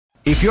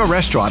If your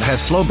restaurant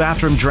has slow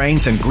bathroom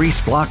drains and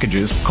grease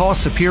blockages, call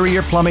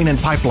Superior Plumbing and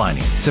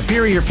Pipelining.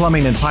 Superior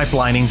Plumbing and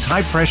Pipelining's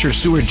high-pressure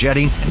sewer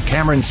jetting and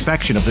camera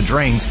inspection of the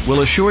drains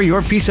will assure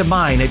your peace of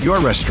mind at your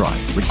restaurant.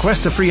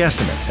 Request a free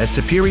estimate at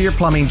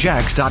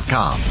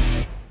SuperiorPlumbingJax.com.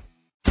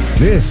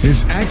 This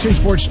is Action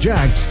Sports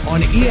Jax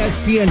on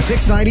ESPN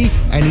 690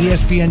 and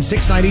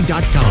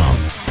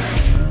ESPN690.com.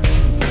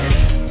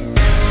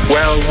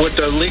 Well, what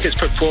the league has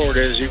put forward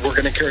is we're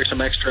going to carry some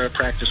extra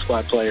practice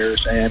squad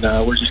players, and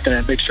we're just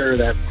going to make sure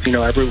that,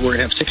 we're going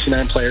to have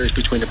 69 players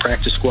between the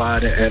practice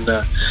squad and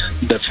the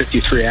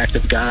 53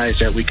 active guys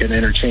that we can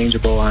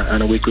interchangeable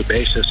on a weekly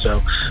basis.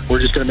 So we're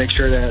just going to make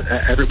sure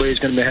that everybody's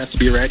going to have to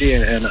be ready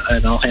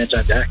and all hands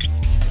on deck.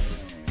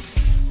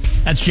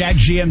 That's Jack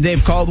GM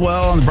Dave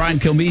Caldwell on the Brian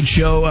Kilmeade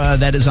Show.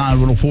 That is on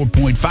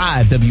 4.5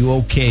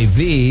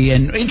 WOKV.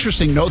 An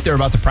interesting note there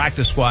about the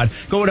practice squad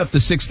going up to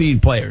 16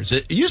 players.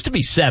 It used to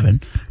be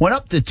 7, went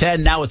up to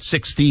 10, now it's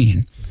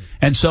 16.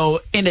 And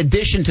so in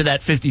addition to that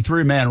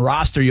 53-man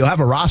roster, you'll have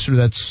a roster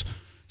that's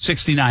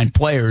 69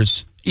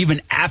 players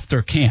even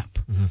after camp.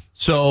 Mm-hmm.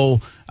 So,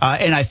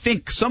 and I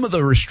think some of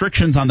the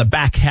restrictions on the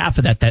back half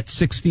of that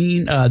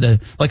 16,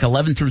 like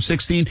 11 through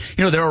 16,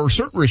 there are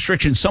certain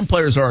restrictions. Some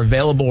players are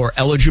available or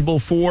eligible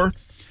for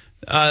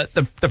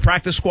the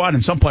practice squad,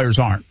 and some players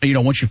aren't,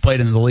 once you've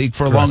played in the league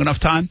for a long enough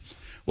time.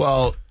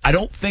 Well, I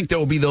don't think there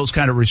will be those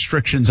kind of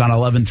restrictions on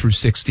 11 through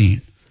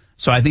 16.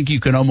 So I think you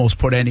can almost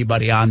put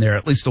anybody on there,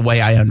 at least the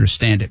way I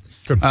understand it.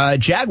 Sure.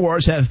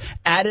 Jaguars have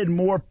added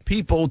more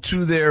people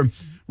to their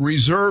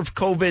reserve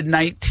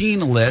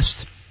COVID-19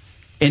 list,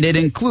 and it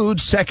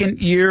includes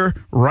second-year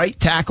right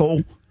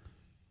tackle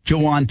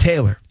Jawaan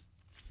Taylor.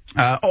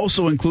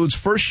 Also includes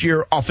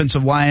first-year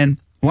offensive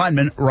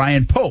lineman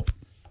Ryan Pope.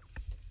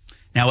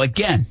 Now,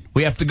 again,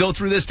 we have to go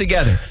through this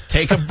together.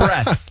 Take a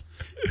breath.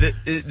 I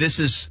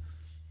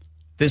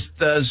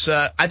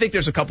think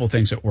there's a couple of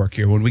things at work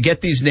here. When we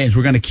get these names,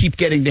 we're going to keep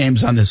getting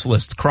names on this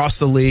list across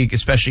the league,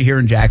 especially here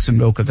in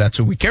Jacksonville, because that's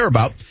who we care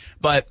about.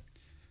 But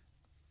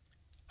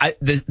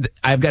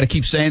I've got to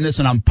keep saying this,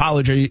 and I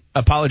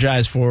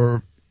apologize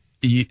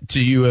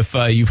to you if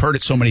you've heard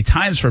it so many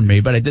times from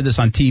me, but I did this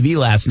on TV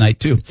last night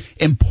too.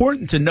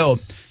 Important to note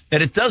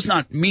that it does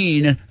not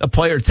mean a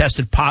player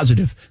tested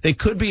positive. They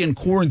could be in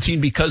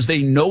quarantine because they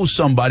know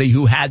somebody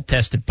who had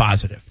tested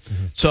positive.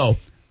 Mm-hmm. So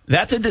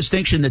that's a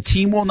distinction the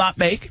team will not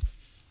make.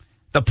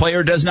 The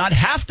player does not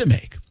have to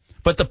make,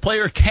 but the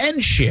player can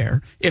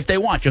share if they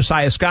want.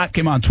 Josiah Scott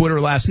came on Twitter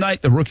last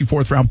night, the rookie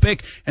 4th-round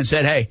pick, and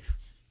said, hey,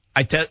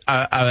 I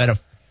had a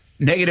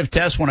negative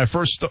test when I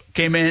first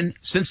came in.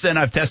 Since then,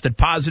 I've tested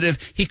positive.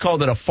 He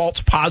called it a false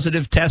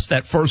positive test,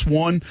 that first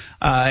one,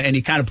 and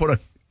he kind of put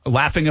a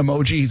laughing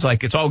emoji. He's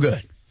like, it's all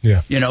good.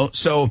 Yeah.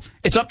 So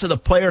it's up to the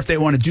player if they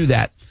want to do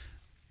that.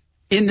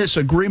 In this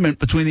agreement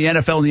between the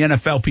NFL and the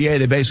NFLPA,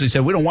 they basically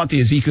said, we don't want the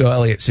Ezekiel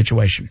Elliott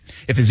situation.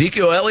 If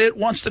Ezekiel Elliott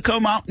wants to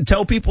come out and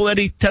tell people that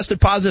he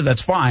tested positive,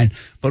 that's fine.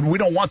 But we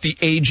don't want the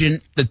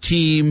agent, the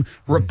team,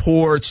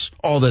 reports,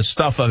 all this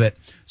stuff of it.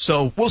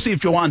 So we'll see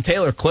if Jawaan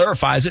Taylor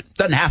clarifies it.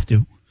 Doesn't have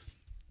to.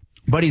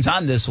 But he's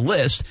on this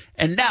list.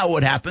 And now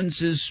what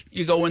happens is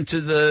you go into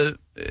the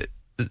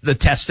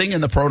testing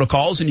and the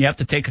protocols, and you have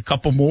to take a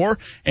couple more,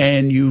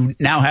 and you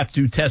now have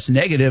to test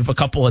negative a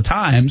couple of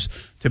times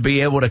to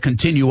be able to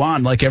continue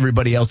on like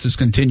everybody else is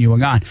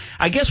continuing on.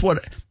 I guess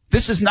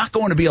this is not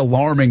going to be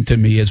alarming to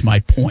me is my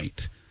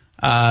point,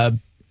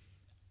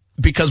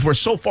 because we're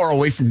so far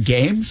away from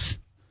games.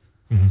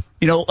 Mm-hmm.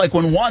 Like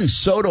when Juan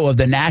Soto of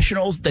the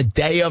Nationals, the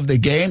day of the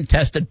game,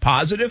 tested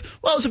positive.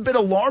 Well, it's a bit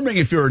alarming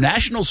if you're a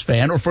Nationals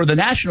fan or for the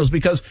Nationals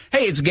because,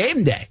 hey, it's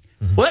game day.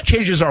 Mm-hmm. Well, that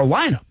changes our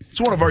lineup. It's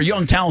one of our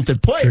young,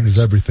 talented players. Changes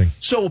everything.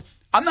 So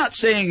I'm not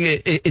saying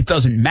it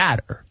doesn't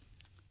matter.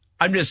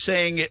 I'm just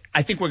saying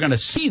I think we're going to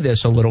see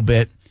this a little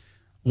bit.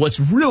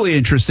 What's really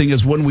interesting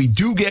is when we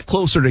do get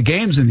closer to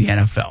games in the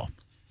NFL,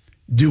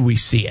 do we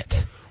see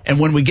it? And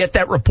when we get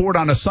that report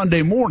on a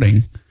Sunday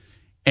morning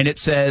and it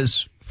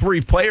says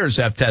 3 players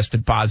have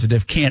tested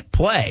positive, can't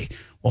play,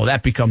 well,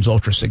 that becomes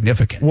ultra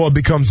significant. Well, it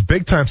becomes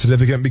big time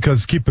significant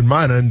because keep in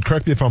mind, and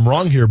correct me if I'm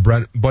wrong here,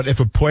 Brent, but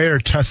if a player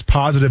tests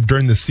positive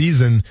during the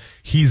season,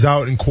 he's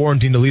out in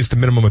quarantine at least a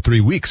minimum of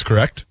 3 weeks,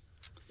 correct?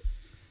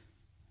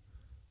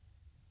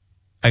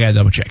 I got to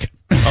double check it.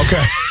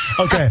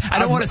 Okay. I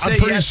don't want to say I'm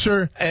pretty yes.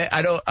 Sure.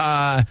 I don't.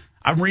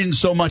 I'm reading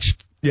so much.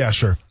 Yeah,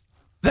 sure.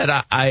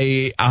 That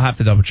I'll have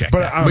to double check.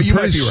 But you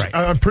might be right.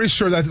 I'm pretty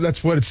sure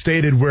that's what it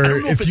stated. Where I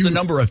don't know if it's a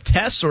number of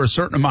tests or a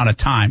certain amount of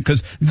time,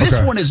 because this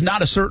one is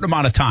not a certain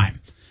amount of time.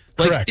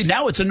 Like correct.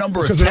 Now it's a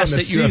number of tests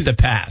that you have to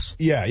pass.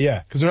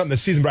 Yeah, because they're not in the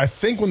season. But I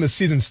think when the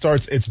season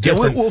starts, it's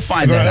different. Yeah, we'll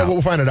find that out.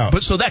 We'll find it out.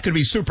 But so that could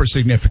be super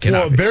significant.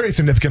 Well, very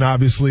significant,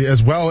 obviously,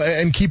 as well.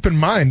 And keep in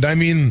mind, I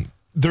mean,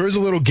 there is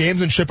a little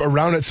gamesmanship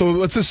around it. So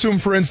let's assume,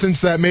 for instance,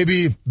 that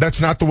maybe that's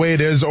not the way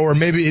it is, or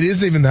maybe it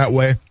is even that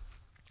way.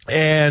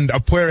 And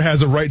a player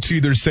has a right to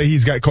either say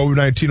he's got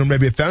COVID-19 or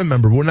maybe a family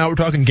member. Well, now we're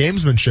talking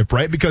gamesmanship,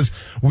 right? Because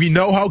we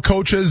know how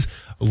coaches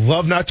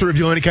love not to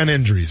reveal any kind of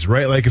injuries,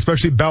 right? Like,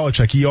 especially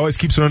Belichick. He always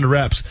keeps it under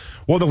wraps.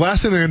 Well, the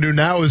last thing they're going to do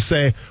now is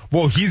say,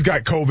 well, he's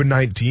got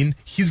COVID-19.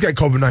 He's got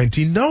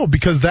COVID-19. No,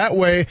 because that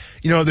way,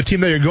 the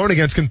team that you're going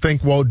against can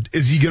think, well,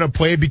 is he going to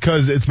play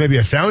because it's maybe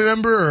a family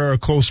member or a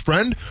close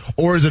friend,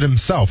 or is it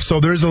himself? So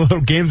there's a little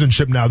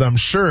gamesmanship now that I'm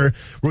sure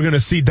we're going to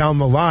see down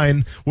the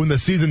line when the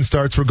season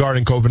starts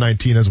regarding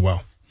COVID-19 as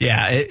well.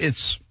 Yeah,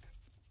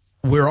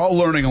 we're all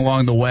learning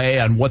along the way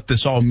on what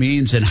this all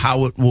means and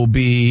how it will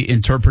be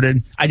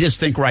interpreted. I just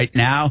think right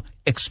now,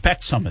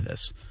 expect some of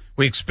this.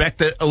 We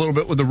expect it a little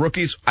bit with the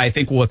rookies. I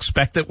think we'll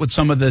expect it with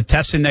some of the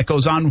testing that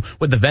goes on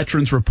with the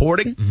veterans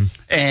reporting. Mm-hmm.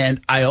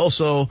 And I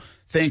also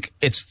think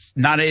it's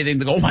not anything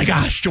to go, oh my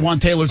gosh,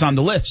 Jawan Taylor's on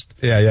the list.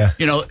 Yeah.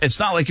 It's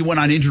not like he went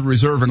on injured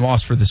reserve and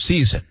lost for the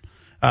season.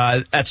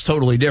 That's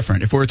totally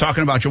different. If we were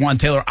talking about Jawan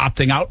Taylor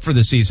opting out for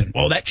the season,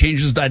 well, that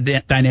changes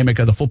the dynamic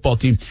of the football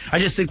team. I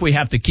just think we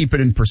have to keep it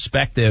in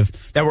perspective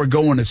that we're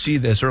going to see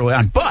this early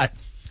on. But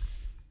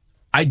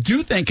I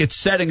do think it's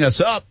setting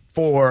us up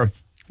for,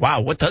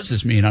 wow, what does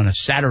this mean on a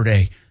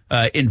Saturday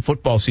in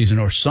football season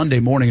or Sunday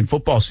morning in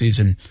football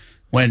season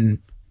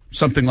when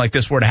something like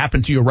this were to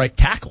happen to your right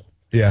tackle?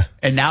 Yeah.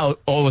 And now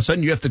all of a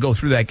sudden you have to go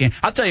through that game.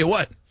 I'll tell you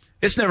what,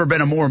 it's never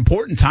been a more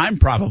important time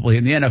probably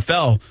in the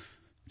NFL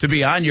to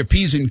be on your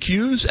P's and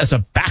Q's as a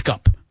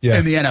backup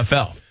in the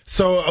NFL.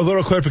 So a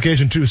little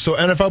clarification, too. So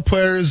NFL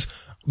players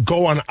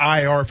go on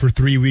IR for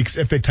 3 weeks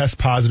if they test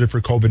positive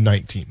for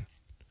COVID-19.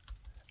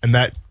 And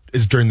that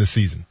is during the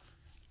season.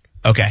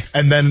 Okay.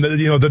 And then, that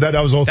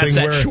was the whole That's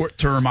thing that where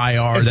short-term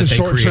IR it's that a they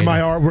short-term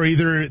created. IR where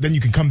either then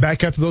you can come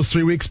back after those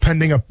 3 weeks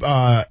pending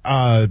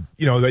that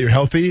you're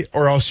healthy,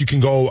 or else you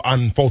can go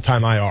on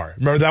full-time IR.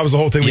 Remember, that was the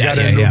whole thing we got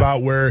into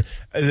about where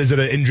is it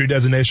an injury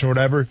designation or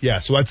whatever? Yeah,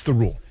 so that's the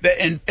rule.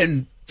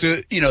 And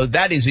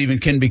that is even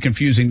can be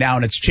confusing now,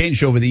 and it's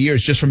changed over the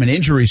years just from an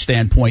injury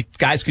standpoint.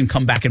 Guys can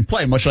come back and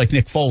play, much like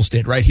Nick Foles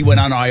did, right? He went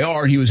on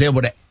IR, and he was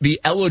able to be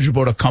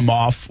eligible to come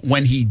off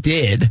when he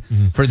did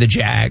for the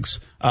Jags.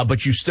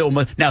 But you still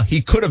 – now,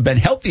 he could have been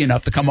healthy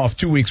enough to come off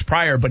 2 weeks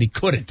prior, but he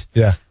couldn't.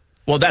 Yeah.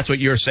 Well, that's what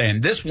you're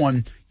saying. This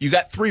one, you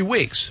got 3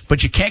 weeks,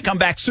 but you can't come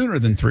back sooner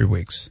than 3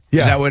 weeks.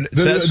 Yeah. Is that what it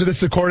says? This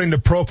is according to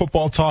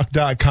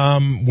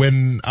ProFootballTalk.com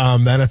when the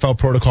NFL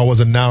protocol was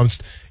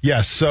announced.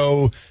 Yes,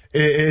 so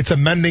it's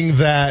amending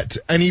that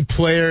any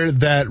player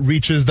that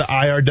reaches the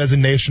IR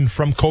designation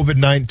from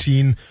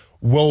COVID-19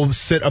 will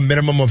sit a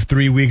minimum of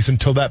 3 weeks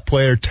until that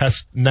player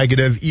tests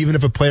negative. Even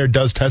if a player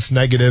does test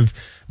negative,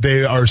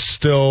 they are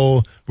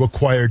still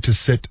required to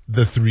sit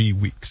the 3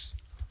 weeks.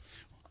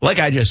 Like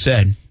I just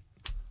said,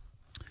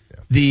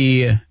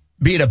 being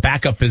a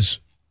backup is,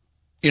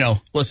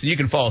 listen, you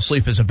can fall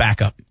asleep as a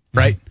backup,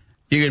 right?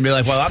 You're going to be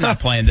like, well, I'm not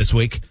playing this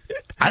week.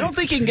 I don't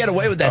think you can get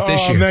away with that this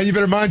year. Oh, man, you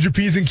better mind your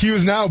P's and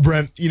Q's now,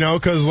 Brent,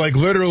 because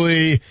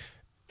literally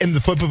in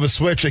the flip of a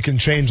switch, it can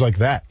change like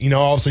that.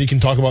 All of a sudden you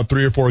can talk about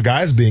 3 or 4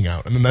 guys being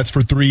out, and then that's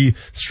for 3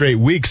 straight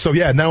weeks. So,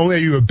 yeah, not only are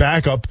you a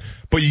backup,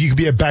 but you can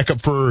be a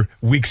backup for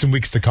weeks and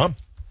weeks to come.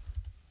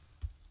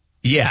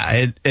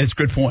 Yeah, it's a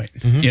good point.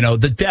 Mm-hmm.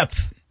 The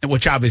depth,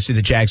 which obviously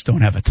the Jags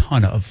don't have a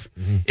ton of,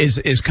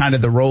 is kind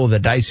of the roll of the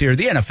dice here.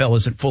 The NFL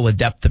isn't full of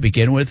depth to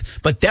begin with,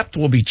 but depth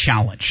will be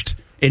challenged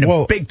in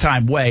a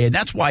big-time way. And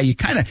that's why you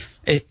kind of,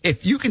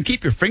 if you can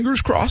keep your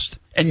fingers crossed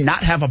and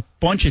not have a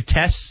bunch of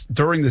tests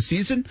during the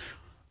season,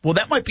 well,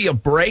 that might be a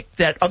break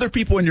that other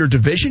people in your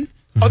division,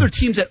 other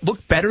teams that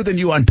look better than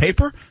you on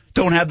paper,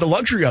 don't have the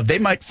luxury of. They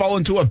might fall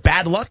into a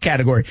bad luck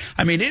category.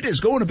 I mean, it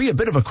is going to be a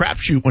bit of a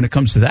crapshoot when it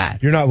comes to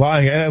that. You're not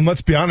lying. And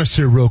let's be honest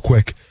here real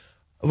quick.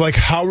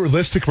 How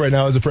realistic right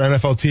now is it for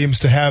NFL teams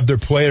to have their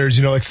players,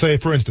 say,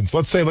 for instance,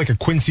 let's say like a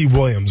Quincy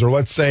Williams, or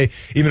let's say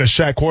even a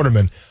Shaq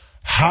Quarterman.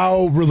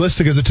 How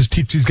realistic is it to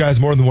teach these guys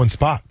more than one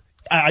spot?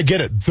 I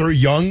get it. They're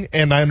young,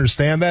 and I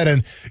understand that,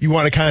 and you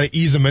want to kind of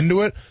ease them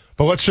into it.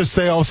 But let's just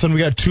say all of a sudden we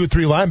got 2 or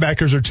 3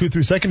 linebackers or 2 or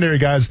 3 secondary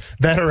guys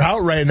that are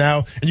out right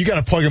now, and you got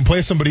to plug and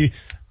play somebody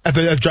at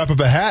the drop of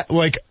a hat.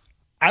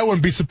 I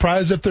wouldn't be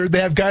surprised if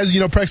they have guys,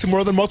 practicing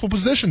more than multiple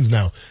positions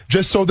now,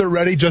 just so they're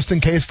ready, just in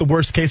case the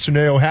worst case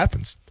scenario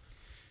happens.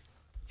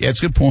 Yeah, it's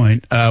a good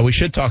point. We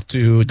should talk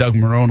to Doug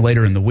Marrone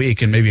later in the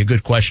week, and maybe a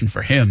good question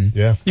for him.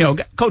 Yeah.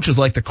 Coaches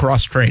like to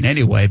cross-train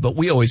anyway, but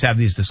we always have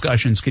these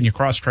discussions. Can you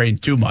cross-train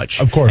too much?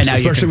 Of course, and now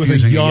especially you're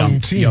with a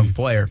young team.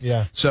 player.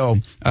 Yeah. So,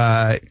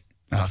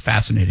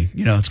 fascinating.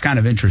 It's kind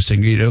of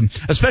interesting,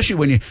 especially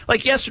when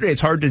like yesterday, it's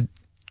hard to.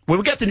 When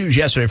we got the news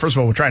yesterday, first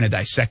of all, we're trying to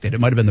dissect it. It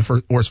might have been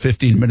the worst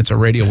 15 minutes of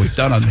radio we've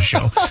done on the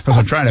show because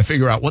I'm trying to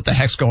figure out what the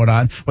heck's going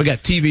on. We got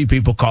TV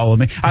people calling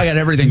me. I got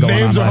everything going on.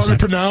 Names are hard to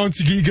pronounce.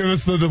 You give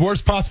us the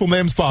worst possible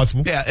names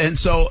possible. Yeah, and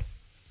so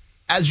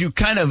as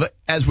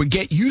we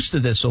get used to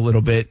this a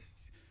little bit,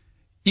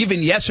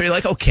 even yesterday,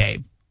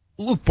 okay,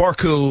 Luke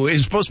Barku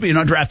is supposed to be an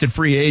undrafted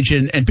free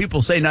agent, and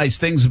people say nice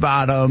things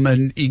about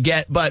him,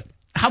 but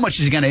how much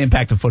is he going to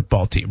impact the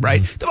football team,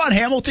 right? Devon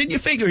Hamilton, you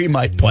figure he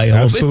might play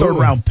a little bit,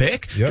 3rd-round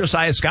pick. Yep.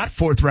 Josiah Scott,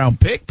 4th-round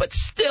pick. But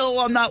still,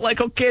 I'm not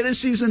okay, this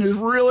season is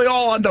really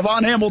all on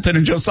Devon Hamilton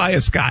and Josiah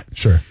Scott.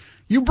 Sure.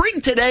 You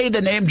bring today the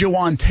name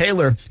Jawaan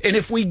Taylor, and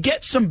if we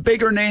get some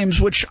bigger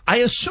names, which I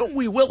assume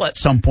we will at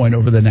some point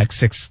over the next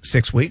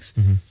six weeks,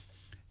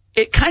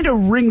 it kind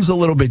of rings a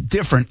little bit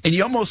different, and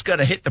you almost got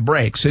to hit the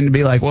brakes and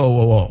be like,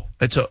 whoa.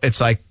 It's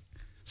like,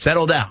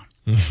 settle down.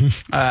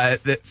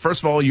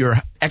 First of all, you're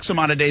X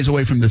amount of days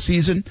away from the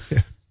season.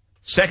 Yeah.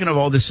 Second of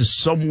all, this is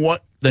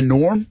somewhat the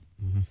norm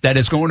that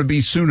is going to be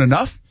soon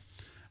enough.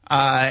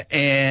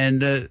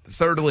 And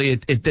thirdly,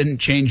 it didn't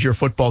change your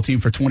football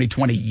team for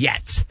 2020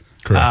 yet.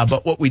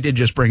 But what we did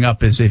just bring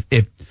up is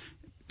if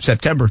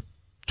September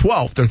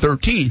 12th or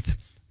 13th,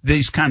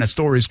 these kind of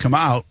stories come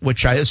out,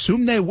 which I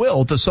assume they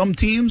will to some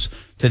teams,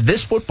 to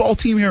this football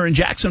team here in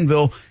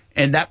Jacksonville,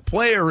 and that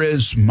player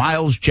is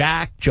Miles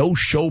Jack, Joe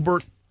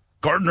Schobert,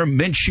 Gardner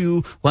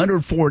Minshew,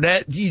 Leonard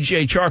Fournette,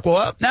 DJ Chark.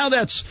 Well, now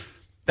that's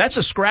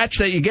a scratch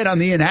that you get on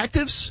the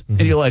inactives,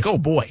 and you're like, oh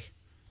boy.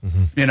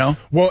 You know?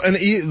 Well, and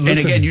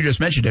again, you just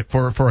mentioned it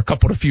for a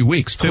couple of few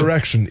weeks too.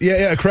 Correction.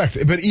 Yeah, correct.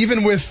 But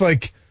even with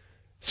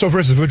so for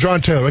instance, with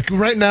John Taylor,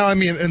 right now, I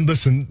mean, and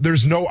listen,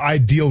 there's no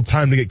ideal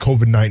time to get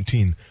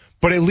COVID-19.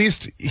 But at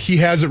least he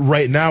has it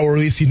right now, or at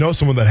least he knows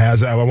someone that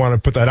has it. I want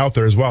to put that out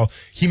there as well.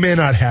 He may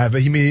not have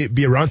it. He may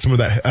be around someone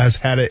that has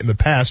had it in the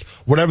past,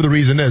 whatever the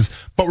reason is.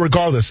 But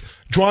regardless,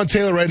 Jawaan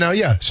Taylor right now,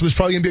 yeah. So there's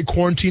probably going to be a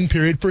quarantine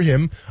period for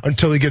him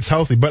until he gets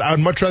healthy. But I would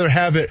much rather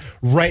have it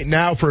right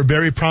now for a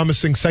very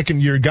promising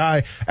second-year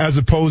guy as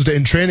opposed to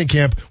in training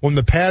camp when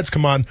the pads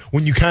come on,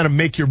 when you kind of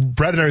make your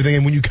bread and everything,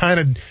 and when you kind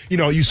of,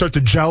 you start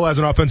to gel as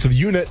an offensive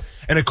unit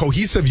and a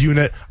cohesive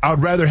unit. I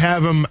would rather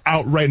have him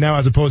out right now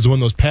as opposed to when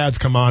those pads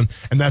come on.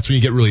 And that's when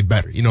you get really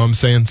better. You know what I'm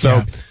saying? So,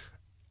 yeah.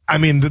 I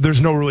mean,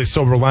 there's no really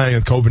silver lining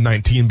with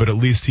COVID-19, but at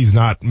least he's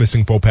not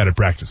missing full padded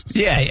practices.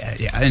 Yeah.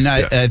 And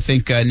I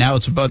think now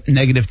it's about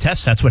negative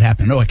tests. That's what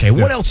happened. Okay,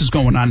 what else is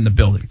going on in the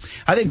building?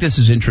 I think this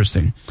is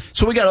interesting.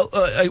 So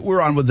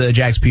we're on with the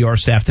Jags PR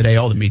staff today.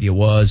 All the media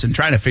was, and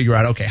trying to figure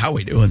out, okay, how are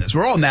we doing this?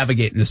 We're all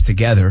navigating this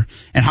together.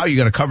 And how are you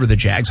going to cover the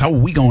Jags? How are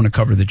we going to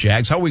cover the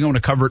Jags? How are we going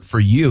to cover it for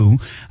you?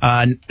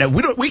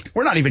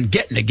 We're not even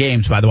getting to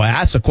games, by the way.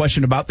 I asked a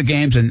question about the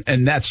games,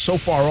 and that's so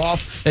far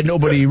off that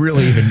nobody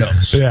really even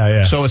knows.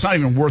 Yeah. So it's not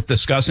even worth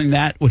discussing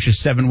that, which is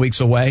 7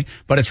 weeks away,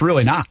 but it's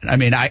really not. I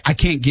mean, I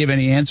can't give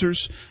any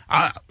answers.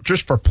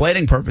 Just for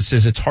planning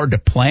purposes, it's hard to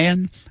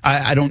plan.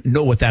 I don't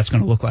know what that's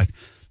going to look like.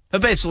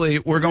 But basically,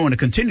 we're going to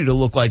continue to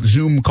look like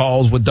Zoom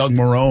calls with Doug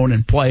Marrone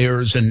and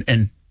players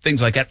and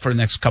things like that for the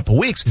next couple of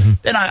weeks.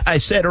 Then I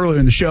said earlier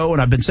in the show,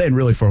 and I've been saying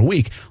really for a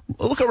week,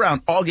 look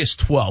around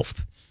August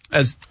 12th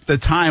as the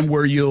time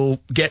where you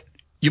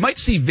might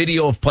see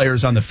video of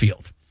players on the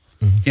field.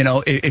 You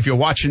know, if you're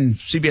watching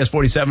CBS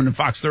 47 and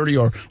Fox 30,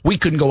 or we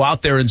couldn't go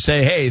out there and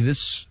say, hey,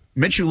 this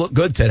Minshew looked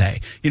good today.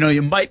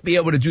 You might be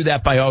able to do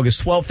that by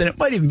August 12th, and it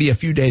might even be a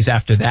few days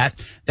after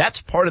that.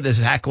 That's part of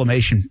this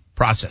acclimation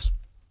process.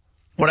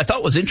 What I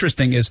thought was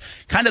interesting is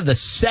kind of the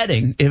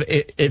setting,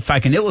 if I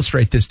can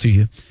illustrate this to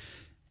you.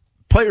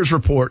 Players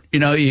report, you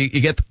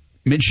get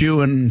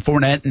Minshew and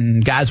Fournette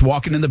and guys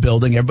walking in the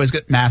building. Everybody's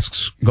got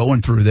masks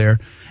going through there.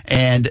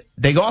 And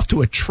they go off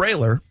to a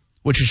trailer,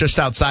 which is just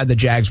outside the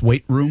Jags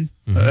weight room,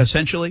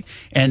 essentially.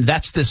 And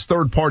that's this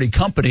third-party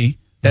company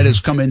that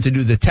has come in to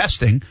do the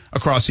testing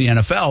across the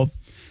NFL.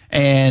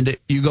 And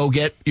you go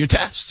get your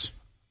tests.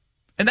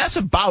 And that's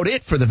about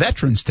it for the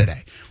veterans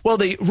today. Well,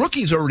 the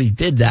rookies already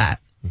did that.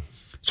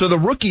 So the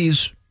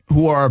rookies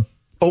who are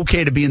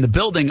okay to be in the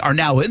building are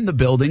now in the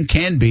building,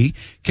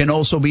 can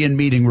also be in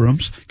meeting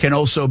rooms, can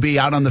also be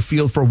out on the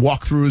field for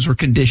walkthroughs or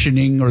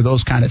conditioning or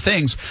those kind of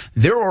things.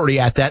 They're already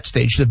at that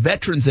stage. The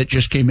veterans that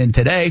just came in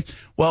today,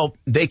 well,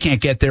 they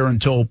can't get there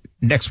until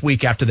next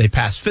week after they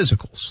pass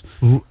physicals.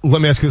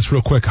 Let me ask you this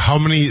real quick.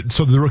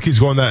 So the rookies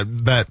go in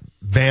that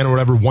van or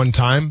whatever one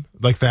time,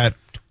 like that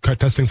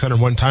testing center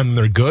one time, and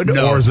they're good?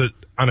 No. Or is it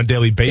on a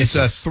daily basis?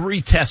 It's a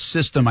 3-test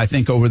system, I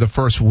think, over the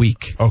first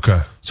week.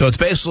 Okay. So it's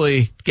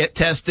basically get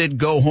tested,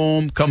 go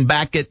home, come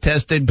back, get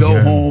tested, go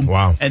home.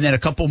 Wow. And then a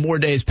couple more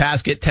days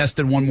pass, get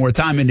tested one more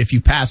time. And if you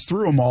pass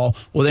through them all,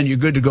 well, then you're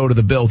good to go to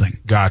the building.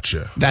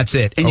 Gotcha. That's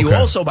it. And you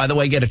also, by the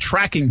way, get a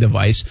tracking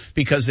device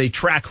because they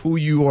track who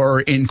you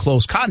are in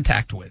close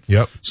contact with.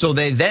 Yep. So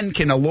they then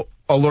can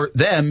alert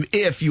them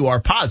if you are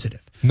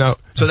positive. No.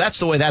 So that's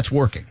the way that's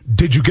working.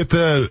 Did you get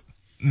the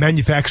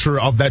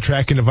manufacturer of that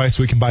tracking device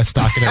so we can buy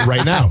stock in it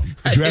right now?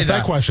 Did you ask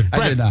that question?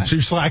 I did not. So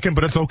you're slacking,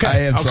 but it's okay. I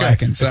am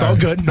slacking. Sorry. It's all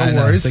good. No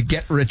worries. The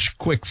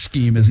get-rich-quick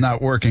scheme is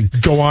not working.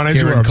 Go on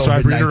as you were. I'm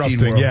sorry for interrupting.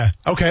 World. Yeah.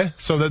 Okay.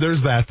 So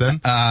there's that then.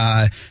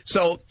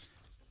 So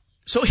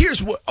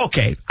here's what.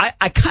 Okay.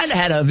 I kind of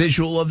had a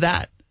visual of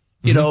that.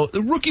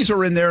 The rookies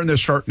are in there and they're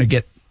starting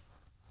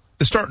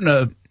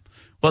to.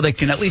 Well, they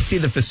can at least see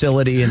the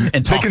facility and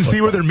talk. They can see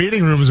where their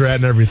meeting rooms are at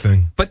and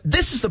everything. But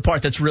this is the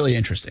part that's really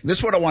interesting. This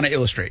is what I want to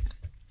illustrate.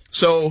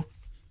 So,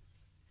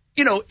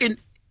 inside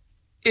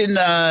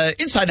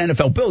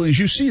NFL buildings,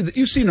 you've seen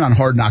it on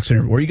Hard Knocks and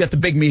everywhere. You got the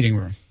big meeting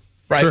room,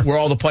 right, where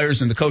all the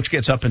players and the coach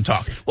gets up and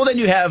talk. Well, then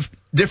you have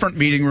different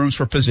meeting rooms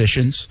for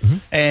positions,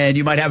 and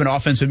you might have an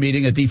offensive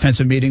meeting, a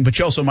defensive meeting, but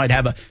you also might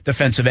have a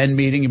defensive end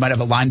meeting. You might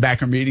have a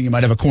linebacker meeting. You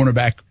might have a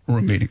cornerback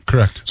room meeting.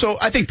 Correct. So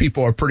I think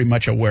people are pretty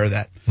much aware of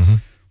that.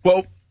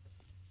 Well,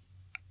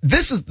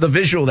 this is the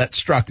visual that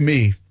struck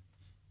me,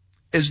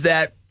 is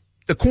that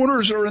the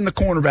corners are in the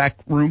cornerback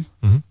room.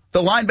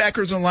 The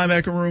linebackers in the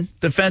linebacker room.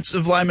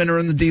 Defensive linemen are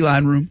in the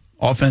D-line room.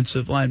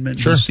 Offensive linemen,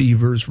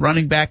 receivers,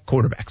 running back,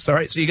 quarterbacks. All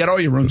right, so you got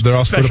all your rooms. They're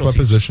all split up by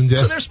positions, yeah.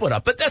 So they're split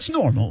up, but that's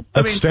normal.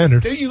 That's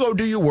standard. There you go,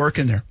 do your work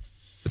in there.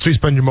 That's where you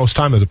spend your most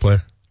time as a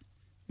player.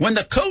 When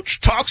the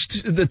coach talks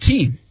to the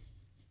team,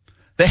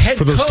 the head coach.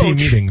 For those team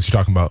meetings you're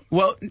talking about.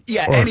 Well,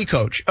 yeah, any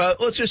coach.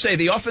 Let's just say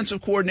the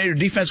offensive coordinator,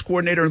 defense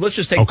coordinator, let's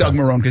just take Doug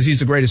Marrone because he's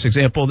the greatest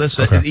example of this,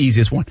 the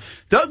easiest one.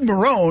 Doug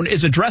Marrone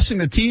is addressing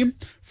the team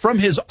from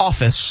his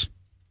office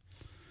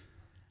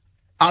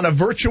on a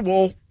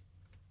virtual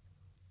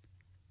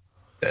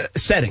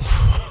setting.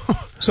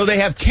 So they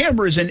have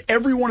cameras in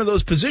every one of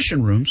those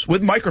position rooms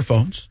with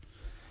microphones,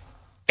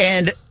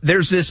 and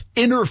there's this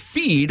inner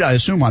feed, I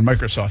assume on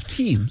Microsoft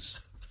Teams,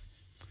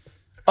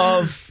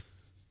 of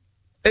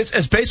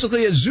it's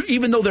basically a Zoom,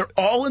 even though they're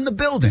all in the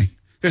building,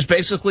 there's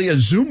basically a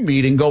Zoom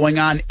meeting going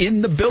on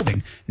in the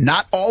building,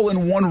 not all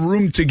in one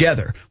room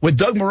together, with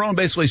Doug Marrone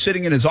basically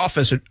sitting in his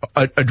office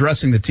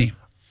addressing the team.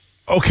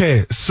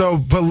 Okay,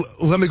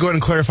 but let me go ahead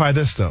and clarify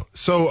this, though.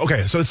 So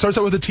it starts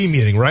out with a team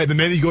meeting, right? Then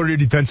maybe you go to your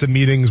defensive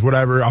meetings,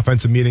 whatever,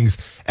 offensive meetings,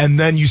 and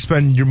then you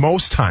spend your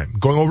most time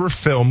going over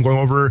film, going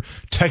over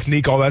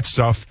technique, all that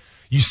stuff.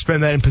 You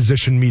spend that in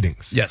position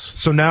meetings. Yes.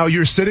 So now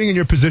you're sitting in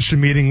your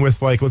position meeting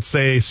with, like, let's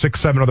say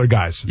 6-7 other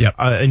guys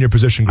in your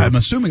position group. I'm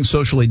assuming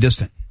socially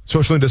distant.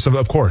 Socially distant,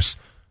 of course.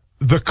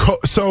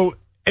 So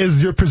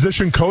is your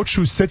position coach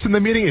who sits in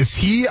the meeting, is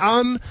he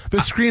on the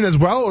screen as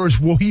well, or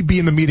will he be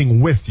in the meeting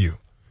with you?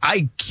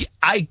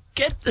 I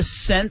get the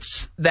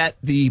sense that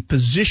the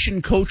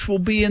position coach will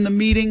be in the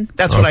meeting.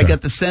 That's what I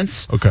get the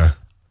sense. Okay.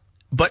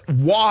 But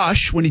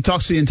Wash, when he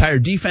talks to the entire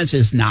defense,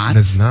 is not.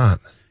 It's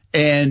not.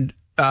 And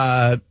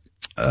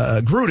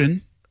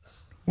Gruden,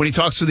 when he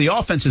talks to the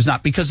offense, is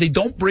not, because they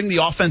don't bring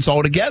the offense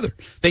all together.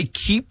 They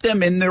keep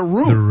them in their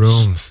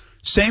rooms.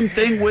 Same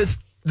thing with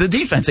the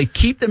defense. They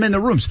keep them in the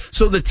rooms.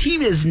 So the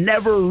team is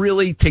never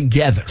really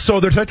together.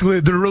 So there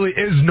really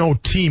is no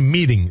team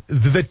meeting.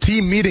 The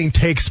team meeting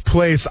takes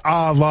place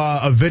a la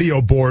a video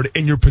board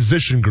in your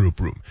position group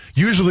room.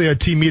 Usually a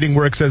team meeting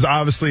works as,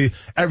 obviously,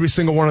 every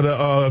single one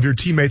of your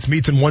teammates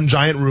meets in one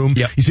giant room.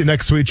 Yep. You sit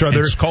next to each other.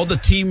 And it's called the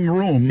team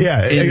room.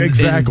 Yeah,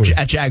 exactly.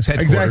 At Jags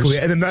headquarters. Exactly.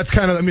 And then that's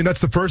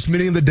that's the first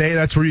meeting of the day.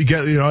 That's where you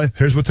get,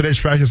 here's what today's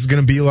practice is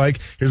going to be like.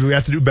 Here's what we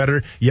have to do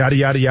better. Yada,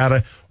 yada,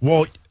 yada.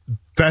 Well,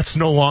 that's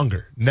no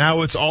longer.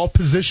 Now it's all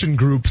position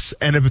groups,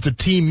 and if it's a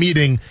team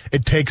meeting,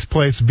 it takes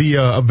place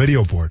via a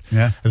video board.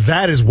 Yeah.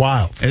 That is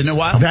wild. Isn't it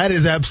wild? That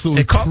is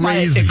absolutely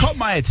crazy. It caught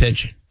my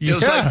attention. It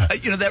was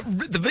like,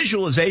 the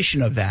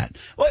visualization of that,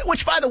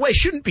 which, by the way,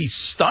 shouldn't be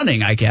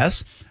stunning, I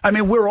guess. I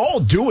mean, we're all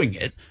doing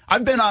it.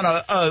 I've been on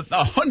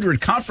 100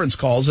 conference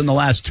calls in the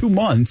last 2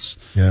 months.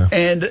 Yeah.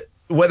 And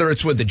whether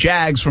it's with the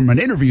Jags from an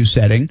interview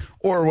setting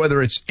or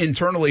whether it's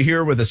internally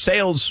here with a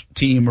sales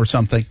team or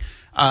something,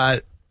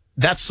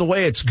 that's the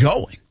way it's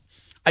going.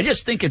 I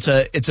just think it's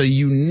a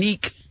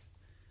unique.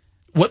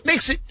 What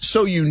makes it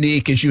so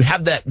unique is you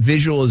have that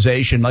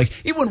visualization. Like,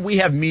 even when we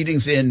have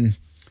meetings in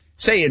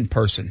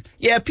person,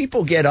 yeah,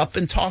 people get up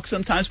and talk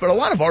sometimes, but a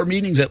lot of our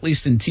meetings, at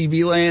least in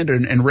TV land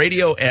and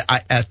radio,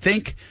 I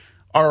think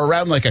are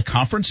around like a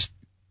conference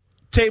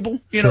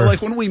table.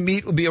 Like when we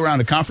meet, we'll be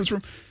around a conference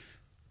room.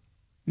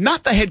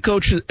 Not the head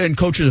coach and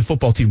coaches of the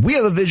football team. We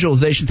have a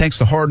visualization, thanks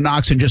to Hard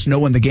Knocks and just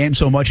knowing the game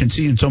so much and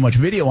seeing so much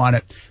video on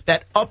it,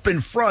 that up in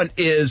front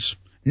is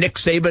Nick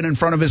Saban in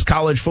front of his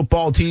college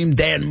football team,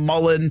 Dan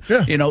Mullen,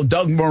 Doug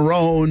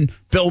Marrone,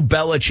 Bill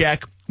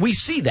Belichick. We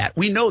see that.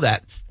 We know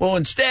that. Well,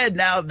 instead,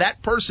 now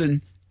that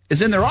person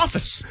is in their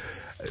office.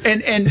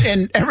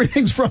 And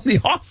everything's from the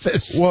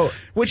office,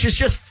 which is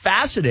just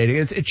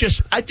fascinating.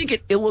 I think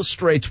it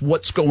illustrates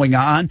what's going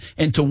on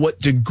and to what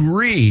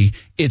degree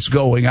it's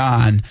going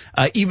on,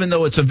 even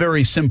though it's a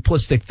very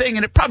simplistic thing,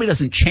 and it probably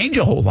doesn't change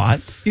a whole lot.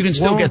 You can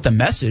still get the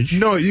message.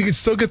 No, you can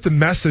still get the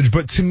message,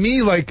 but to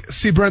me,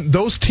 see, Brent,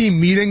 those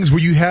team meetings where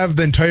you have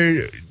the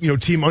entire,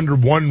 team under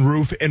one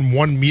roof in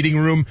one meeting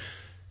room,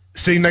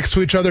 sitting next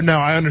to each other.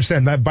 Now, I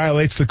understand that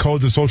violates the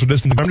codes of social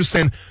distancing. I'm just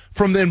saying,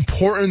 from the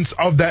importance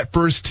of that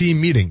first team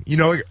meeting,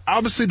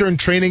 obviously during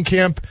training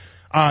camp,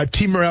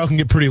 team morale can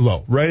get pretty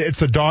low, right? It's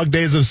the dog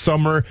days of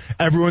summer.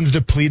 Everyone's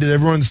depleted.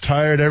 Everyone's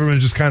tired.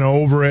 Everyone's just kind of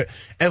over it.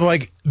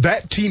 And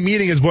that team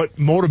meeting is what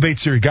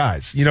motivates your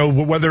guys.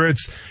 Whether it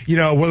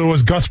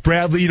was Gus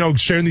Bradley,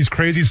 sharing these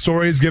crazy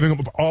stories, giving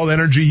up all the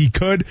energy he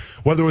could,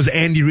 whether it was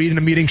Andy Reid in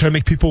a meeting trying to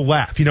make people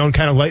laugh, and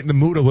kind of lighten the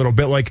mood a little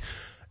bit.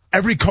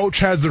 Every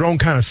coach has their own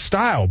kind of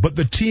style, but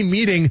the team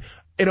meeting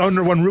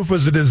under one roof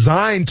was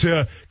designed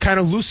to kind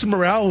of loosen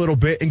morale a little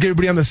bit and get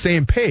everybody on the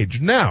same page.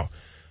 Now,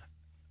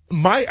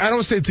 I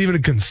don't say it's even a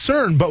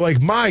concern,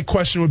 but my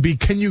question would be,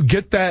 can you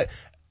get that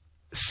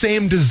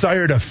same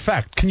desired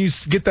effect? Can you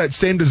get that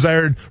same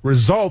desired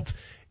result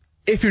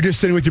if you're just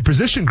sitting with your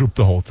position group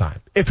the whole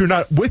time? If you're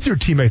not with your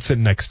teammates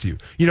sitting next to you?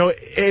 You know,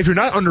 if you're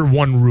not under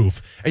one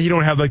roof and you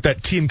don't have like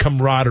that team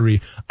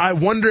camaraderie, I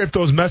wonder if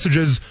those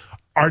messages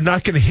are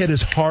not going to hit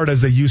as hard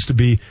as they used to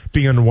be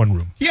being under one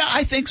room. Yeah,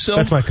 I think so.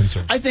 That's my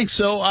concern. I think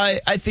so.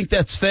 I think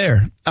that's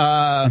fair.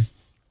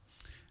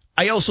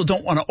 I also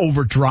don't want to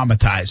over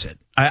dramatize it.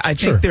 I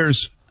think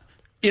there's,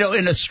 you know,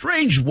 in a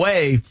strange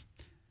way,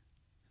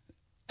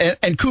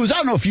 and Kuz, I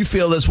don't know if you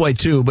feel this way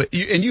too, but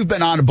you've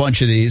been on a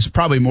bunch of these,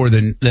 probably more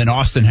than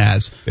Austin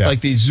has, like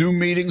these Zoom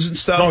meetings and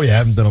stuff. Oh yeah, I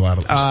haven't done a lot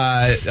of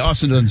those.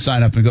 Austin doesn't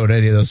sign up and go to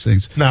any of those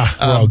things. Nah,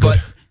 we're all good. But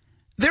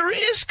there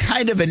is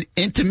kind of an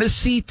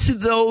intimacy to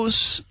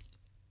those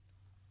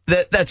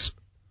that's,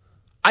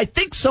 I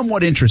think,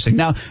 somewhat interesting.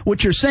 Now,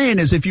 what you're saying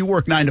is if you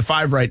work 9 to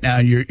 5 right now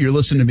and you're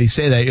listening to me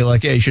say that, you're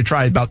like, yeah, you should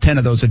try about 10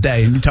 of those a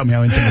day, and you tell me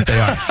how intimate they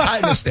are.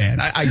 I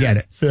understand. I get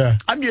it. Yeah.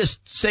 I'm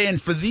just saying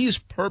for these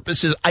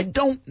purposes, I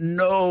don't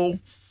know.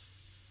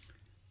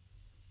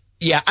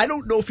 Yeah, I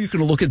don't know if you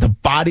can look at the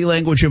body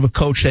language of a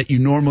coach that you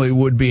normally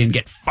would be and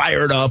get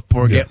fired up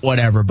or get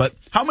whatever. But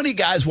how many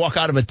guys walk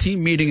out of a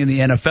team meeting in the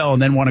NFL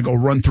and then want to go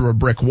run through a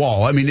brick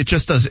wall? I mean, it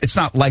just does. It's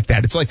not like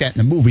that. It's like that in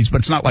the movies, but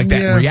it's not like that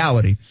in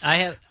reality.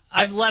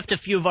 I've left a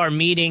few of our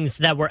meetings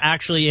that were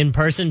actually in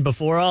person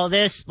before all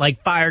this,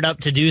 like fired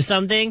up to do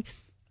something.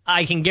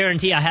 I can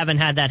guarantee I haven't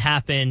had that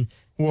happen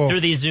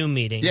through these Zoom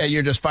meetings. Yeah,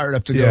 you're just fired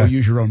up to go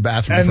use your own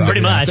bathroom. And pretty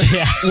much,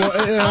 yeah. Well,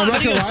 I'm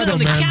not going to sit on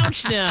the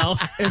couch now.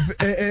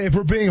 If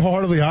we're being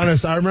wholeheartedly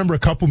honest, I remember a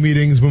couple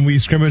meetings when we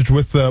scrimmaged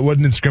with,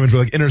 wasn't scrimmage, but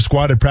like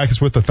inter-squad had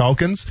practice with the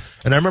Falcons.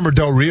 And I remember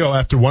Del Rio,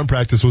 after one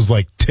practice, was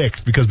like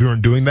ticked because we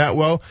weren't doing that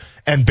well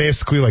and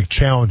basically like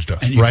challenged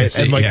us, right?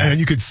 And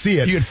you could see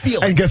it. You could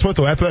feel it. And guess what,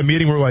 though? After that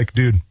meeting, we're like,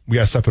 dude, we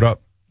got to step it up.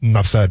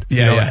 Enough said.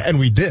 And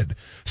we did.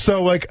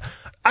 So, like,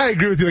 I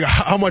agree with you, like,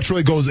 how much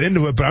really goes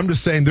into it, but I'm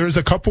just saying there's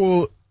a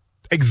couple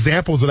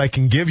examples that I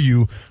can give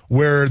you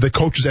where the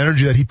coach's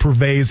energy that he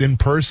purveys in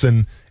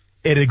person,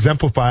 it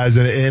exemplifies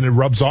and it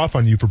rubs off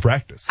on you for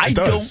practice. I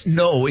don't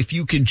know if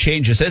you can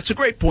change this. That's a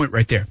great point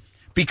right there,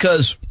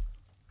 because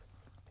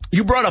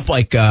you brought up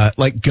like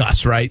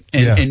Gus, right?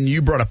 And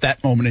you brought up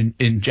that moment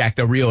in Jack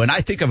Del Rio, and I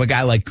think of a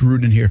guy like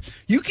Gruden here.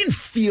 You can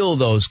feel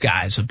those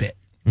guys a bit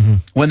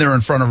when they're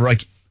in front of,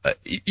 like,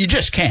 you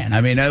just can.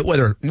 I mean,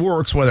 whether it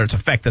works, whether it's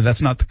effective,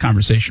 that's not the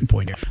conversation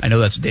point here. I know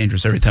that's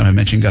dangerous every time I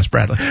mention Gus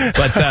Bradley.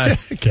 But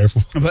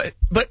careful.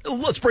 But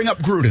let's bring up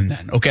Gruden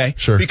then, okay?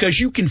 Sure. Because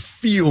you can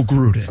feel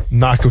Gruden.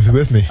 Knock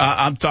with me.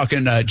 I'm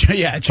talking, John.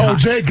 Oh,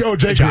 Jay John.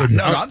 Gruden.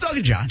 No, I'm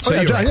talking John.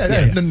 So John,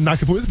 then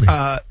knock it with me.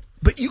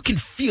 But you can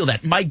feel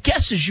that. My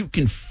guess is you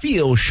can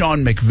feel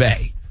Sean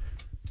McVay,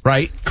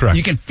 right? Correct.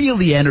 You can feel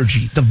the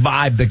energy, the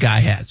vibe the guy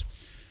has.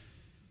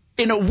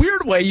 In a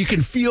weird way, you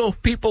can feel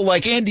people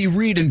like Andy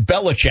Reid and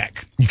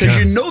Belichick because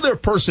you know their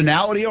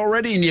personality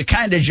already, and you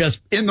kind of just,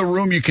 in the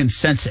room, you can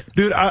sense it.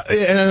 Dude,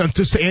 and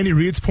just to Andy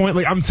Reid's point,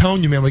 like, I'm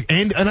telling you, man, like,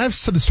 and I've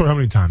said this story how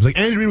many times, like,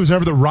 Andy Reid was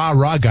never the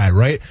rah-rah guy,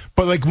 right?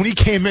 But, like, when he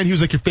came in, he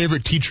was like your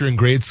favorite teacher in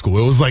grade school.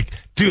 It was like,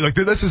 dude, like,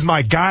 this is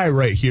my guy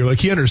right here. Like,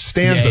 he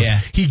understands us. Yeah.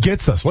 He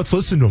gets us. Let's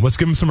listen to him. Let's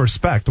give him some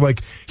respect.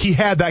 Like, he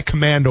had that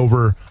command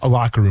over a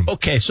locker room.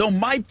 Okay, so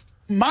my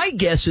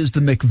guess is the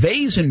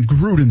McVays and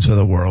Grudens of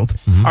the world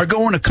are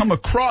going to come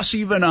across,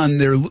 even on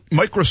their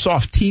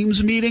Microsoft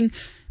Teams meeting,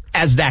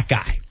 as that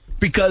guy,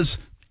 because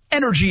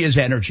energy is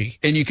energy,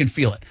 and you can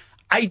feel it.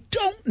 I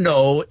don't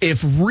know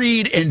if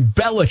Reid and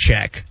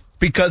Belichick,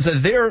 because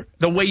of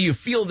the way you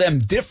feel them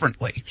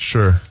differently,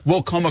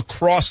 will come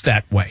across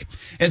that way.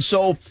 And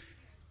so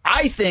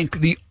I think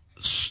the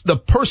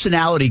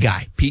personality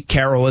guy, Pete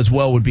Carroll as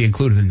well would be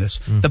included in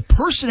this. The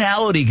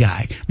personality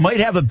guy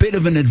might have a bit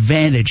of an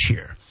advantage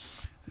here.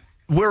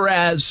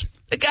 Whereas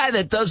the guy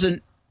that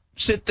doesn't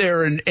sit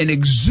there and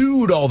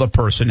exude all the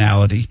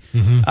personality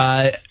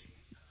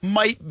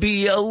might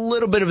be a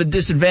little bit of a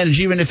disadvantage,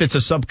 even if it's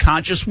a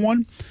subconscious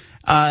one,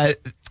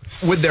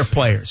 with their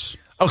players.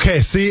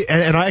 Okay, see,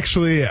 and I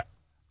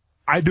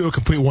do a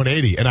complete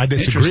 180, and I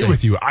disagree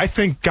with you. I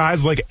think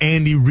guys like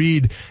Andy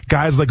Reid,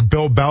 guys like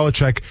Bill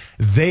Belichick,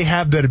 they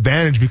have that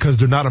advantage because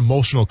they're not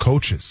emotional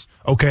coaches.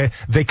 Okay,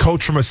 they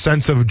coach from a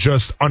sense of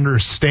just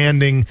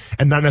understanding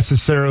and not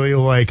necessarily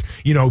like,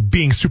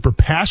 being super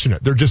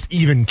passionate. They're just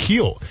even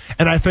keel.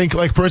 And I think,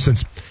 like, for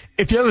instance,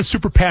 if you have a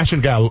super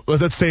passionate guy,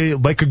 let's say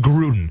like a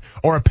Gruden,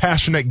 or a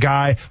passionate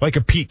guy like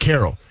a Pete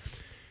Carroll,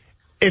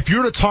 if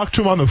you're to talk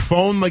to him on the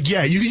phone, like,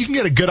 yeah, you can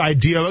get a good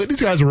idea. Like,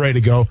 these guys are ready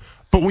to go.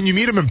 But when you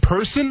meet him in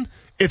person,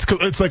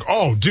 it's like,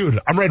 oh, dude,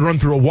 I'm ready to run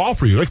through a wall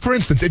for you. Like, for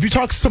instance, if you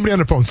talk to somebody on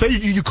the phone, say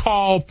you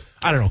call,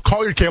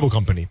 call your cable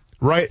company,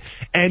 right?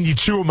 And you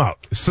chew them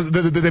out. So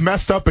they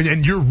messed up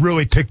and you're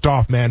really ticked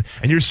off, man.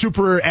 And you're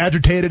super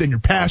agitated and you're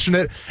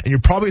passionate and you're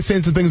probably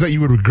saying some things that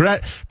you would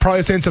regret,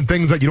 probably saying some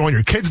things that you don't want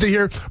your kids to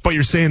hear, but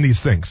you're saying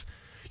these things.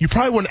 You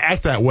probably wouldn't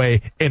act that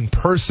way in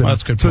person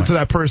to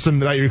that person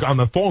that you're on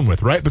the phone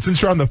with, right? But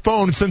since you're on the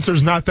phone, since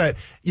there's not that,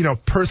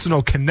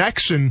 personal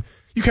connection,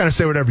 you kind of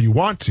say whatever you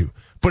want to.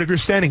 But if you're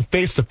standing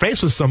face to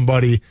face with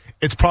somebody,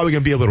 it's probably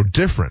going to be a little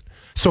different.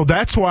 So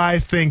that's why I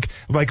think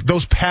like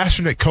those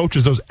passionate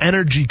coaches, those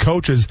energy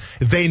coaches,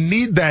 they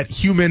need that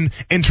human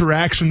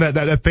interaction,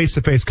 that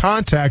face-to-face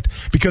contact,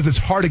 because it's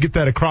hard to get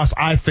that across,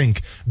 I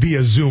think,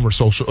 via Zoom or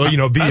social,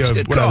 via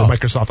whatever,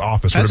 Microsoft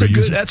Office.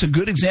 That's a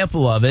good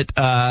example of it.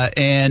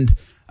 And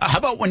how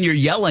about when you're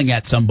yelling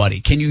at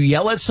somebody? Can you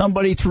yell at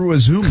somebody through a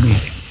Zoom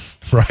meeting?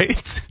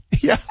 Right?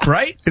 Yeah.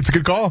 Right? It's a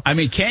good call. I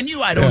mean, can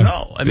you? I don't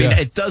know. I mean,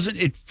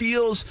 it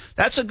feels,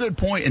 that's a good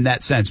point in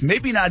that sense.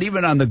 Maybe not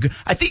even on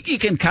I think you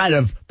can kind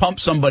of pump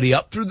somebody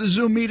up through the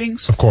Zoom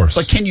meetings. Of course.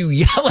 But can you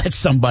yell at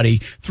somebody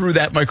through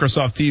that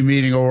Microsoft Team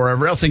meeting or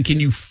wherever else? And can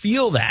you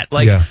feel that?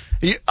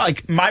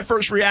 Like my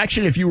first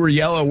reaction, if you were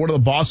yelling, one of the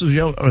bosses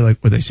yelled,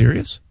 were they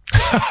serious?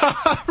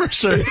 For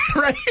sure.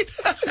 Right?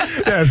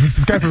 Yeah, is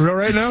this guy for real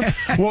right now?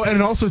 Well,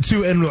 and also,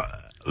 too, and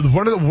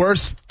one of the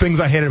worst things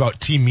I hated about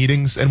team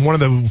meetings, and one of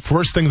the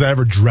first things I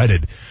ever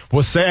dreaded,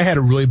 was say I had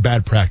a really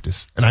bad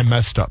practice and I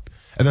messed up.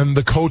 And then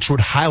the coach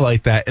would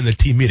highlight that in the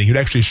team meeting. He'd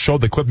actually show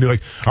the clip and be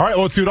like, all right,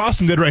 well, let's see what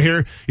Austin did right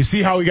here. You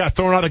see how he got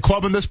thrown out of the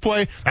club in this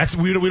play?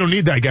 We don't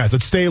need that, guys.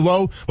 Let's stay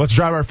low. Let's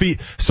drive our feet.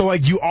 So,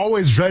 like, you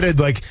always dreaded,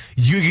 like,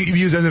 you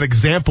use as an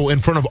example in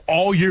front of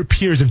all your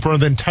peers, in front of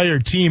the entire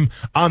team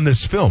on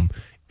this film.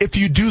 If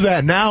you do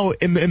that now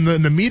in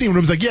the meeting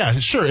rooms, like, yeah,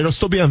 sure, it'll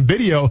still be on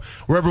video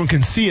where everyone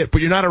can see it,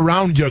 but you're not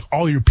around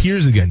all your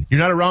peers again. You're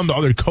not around the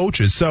other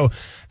coaches. So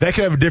that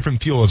could have a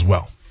different feel as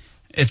well.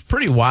 It's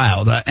pretty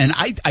wild. And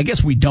I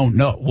guess we don't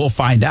know. We'll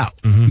find out.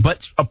 Mm-hmm.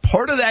 But a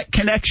part of that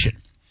connection,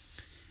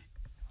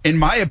 in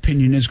my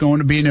opinion, is going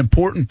to be an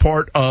important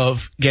part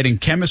of getting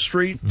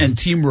chemistry and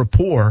team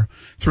rapport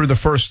through the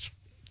first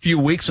few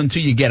weeks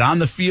until you get on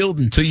the field,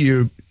 until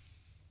you're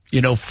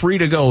free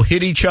to go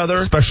hit each other.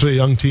 Especially a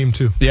young team,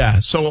 too. Yeah,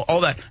 so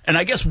all that. And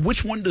I guess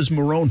which one does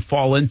Marrone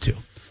fall into?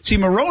 See,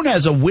 Marrone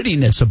has a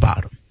wittiness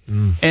about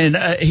him, and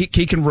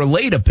he can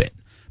relate a bit.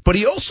 But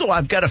he also,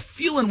 I've got a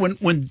feeling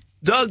when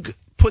Doug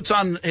puts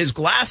on his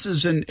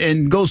glasses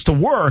and goes to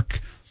work,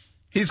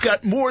 he's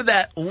got more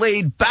that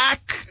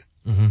laid-back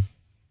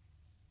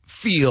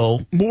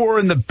feel, more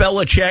in the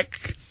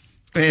Belichick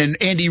and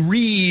Andy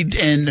Reid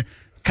and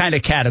kind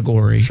of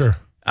category. Sure.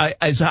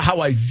 As how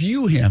I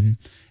view him.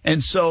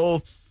 And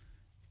so,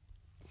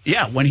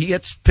 yeah, when he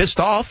gets pissed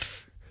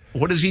off,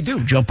 what does he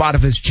do? Jump out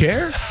of his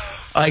chair?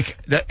 Like,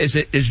 is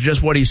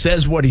just what he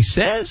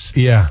says?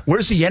 Yeah.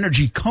 Where's the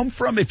energy come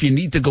from if you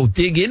need to go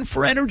dig in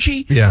for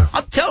energy? Yeah.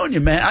 I'm telling you,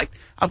 man,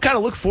 I'm kind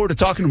of looking forward to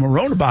talking to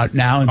Marrone about it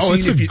now and seeing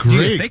if you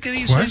think of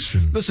these things.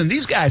 Listen,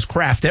 these guys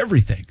craft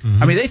everything.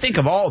 I mean, they think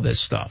of all this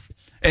stuff.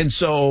 And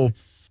so,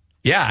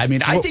 yeah, I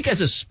mean, I think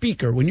as a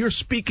speaker, when you're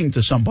speaking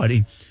to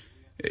somebody,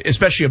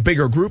 especially a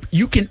bigger group,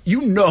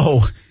 you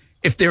know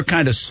if they're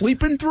kind of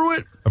sleeping through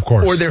it, of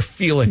course, or they're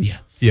feeling you.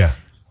 Yeah.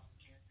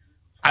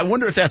 I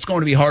wonder if that's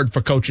going to be hard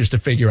for coaches to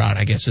figure out,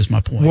 I guess, is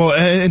my point. Well,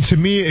 and to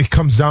me, it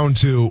comes down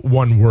to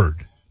one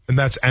word, and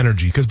that's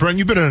energy. Because, Brent,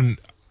 you've been in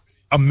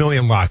a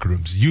million locker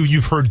rooms.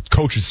 You've heard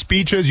coaches'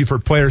 speeches. You've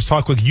heard players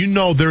talk. Like,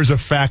 there's a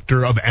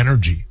factor of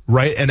energy,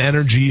 right? And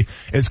energy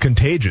is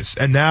contagious.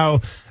 And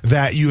now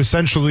that you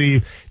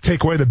essentially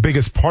take away the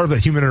biggest part of that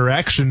human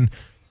interaction,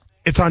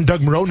 it's on Doug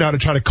Marrone now to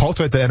try to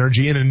cultivate the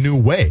energy in a new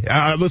way.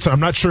 Listen,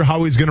 I'm not sure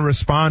how he's going to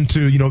respond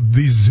to,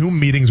 these Zoom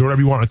meetings or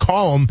whatever you want to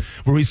call them,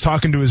 where he's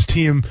talking to his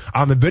team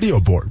on the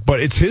video board. But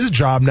it's his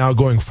job now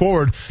going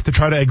forward to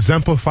try to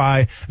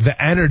exemplify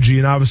the energy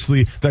and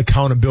obviously the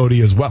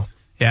accountability as well.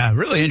 Yeah,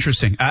 really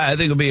interesting. I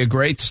think it'll be a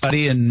great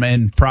study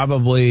and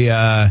probably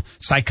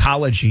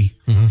psychology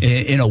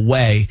in a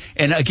way.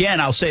 And again,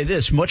 I'll say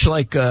this, much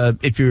like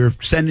if you're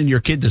sending your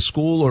kid to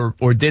school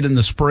or did in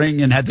the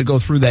spring and had to go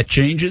through the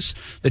changes,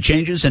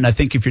 and I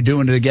think if you're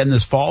doing it again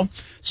this fall,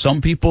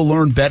 some people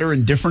learn better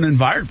in different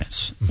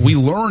environments. We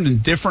learn in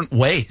different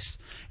ways.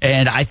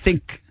 And I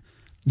think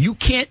you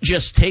can't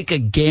just take a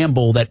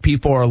gamble that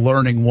people are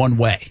learning one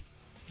way.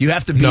 You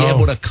have to be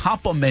able to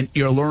complement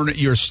your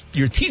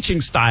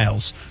teaching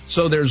styles,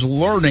 so there's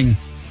learning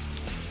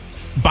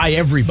by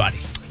everybody.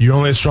 You're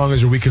only as strong as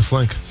your weakest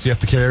link, so you have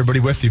to carry everybody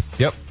with you.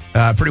 Yep.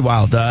 Pretty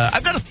wild.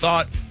 I've got a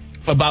thought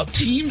about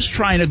teams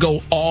trying to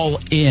go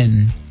all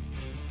in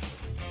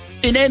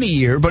any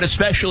year, but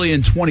especially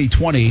in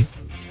 2020.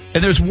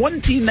 And there's one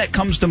team that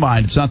comes to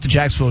mind. It's not the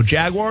Jacksonville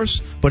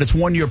Jaguars, but it's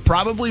one you're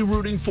probably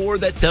rooting for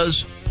that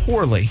does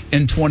poorly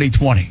in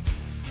 2020.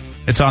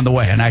 It's on the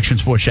way on Action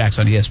Sports Jax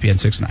on ESPN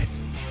 690.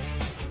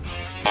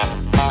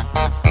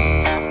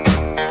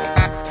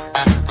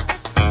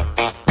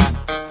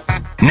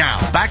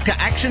 Now, back to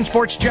Action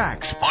Sports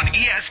Jax on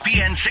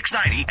ESPN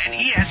 690 and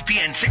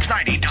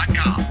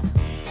ESPN690.com.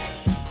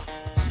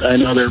 I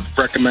know they're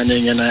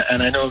recommending, and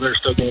I know they're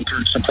still going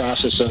through some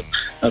process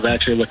of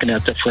actually looking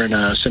at different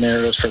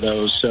scenarios for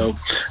those. So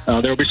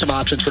there will be some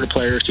options for the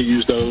players to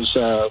use those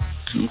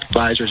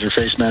visors or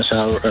face masks,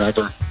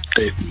 however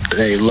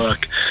they look,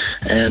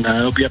 and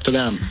it'll be up to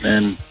them.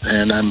 And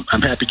I'm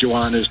happy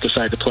Juwan has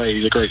decided to play.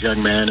 He's a great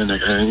young man, and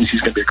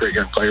he's going to be a great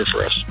young player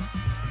for us.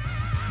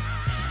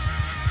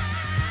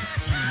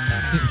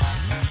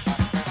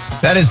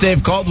 That is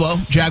Dave Caldwell,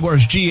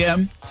 Jaguars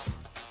GM,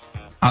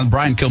 on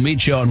Brian Kilmeade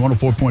Show on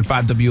 104.5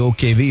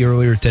 WOKV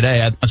earlier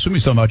today. I assume you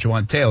saw about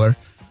Juwan Taylor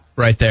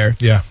right there.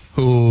 Yeah.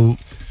 Who,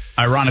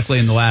 ironically,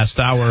 in the last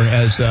hour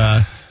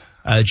has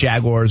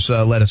Jaguars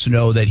let us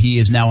know that he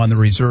is now on the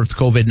reserved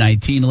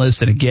COVID-19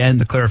 list. And again,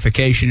 the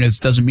clarification is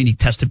doesn't mean he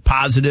tested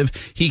positive.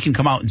 He can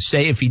come out and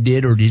say if he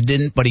did or he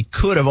didn't, but he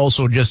could have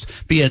also just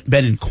been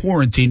in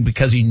quarantine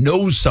because he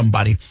knows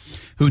somebody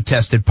who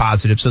tested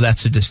positive. So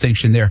that's the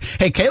distinction there.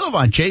 Hey,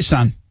 K'Lavon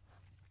Chaisson,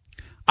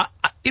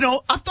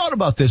 I've thought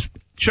about this.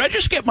 Should I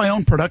just get my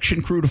own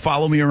production crew to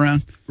follow me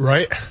around?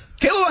 Right.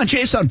 K'Lavon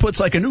Chaisson puts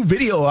like a new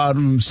video out of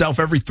himself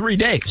every 3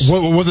 days.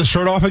 What was his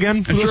shirt off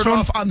again? Shirt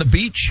off on the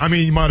beach. I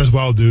mean, you might as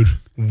well, dude.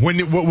 When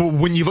you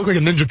look like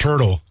a Ninja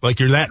Turtle, like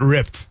you're that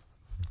ripped,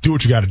 do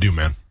what you got to do,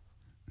 man.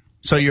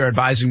 So you're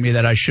advising me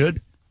that I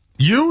should?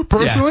 You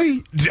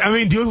personally? Yeah. I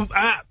mean, do you?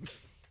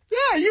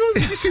 Yeah, you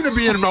seem to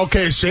be in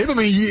okay shape. I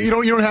mean, you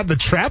don't have the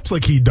traps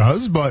like he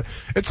does, but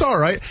it's all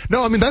right.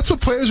 No, I mean that's what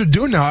players are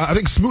doing now. I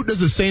think Smoot does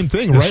the same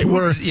thing, right?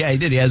 Smoot, he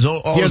did. He has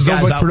all he his has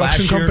guys like out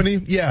production last year.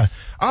 company. Yeah.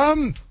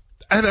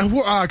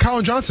 And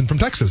Colin Johnson from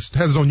Texas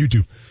has his own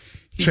YouTube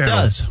channel.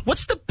 He does.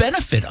 What's the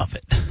benefit of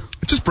it?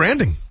 It's just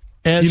branding.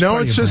 Yeah,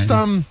 it's just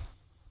branding.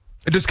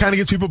 It just kind of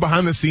gets people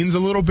behind the scenes a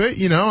little bit,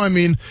 I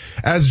mean,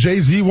 as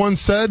Jay-Z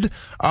once said,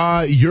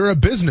 you're a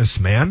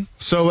businessman,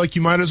 so like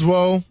you might as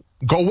well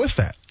go with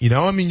that.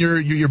 I mean,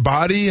 your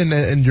body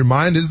and your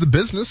mind is the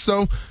business,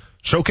 so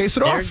showcase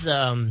it off.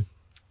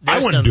 I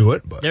wouldn't do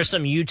it, but there's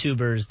some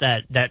YouTubers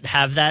that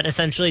have that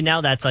essentially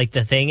now. That's like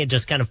the thing. It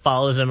just kind of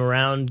follows them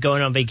around,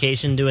 going on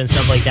vacation, doing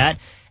stuff like that,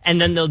 and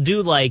then they'll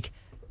do like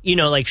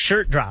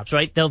shirt drops,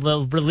 right?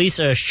 They'll release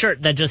a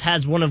shirt that just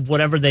has one of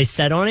whatever they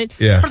said on it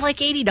for like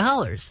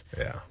 $80.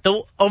 Yeah.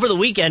 Over the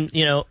weekend,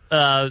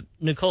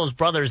 Nicole's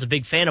brother is a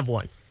big fan of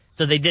one.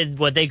 So they did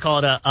what they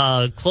called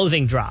a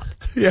clothing drop.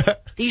 Yeah.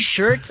 These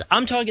shirts,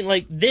 I'm talking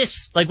like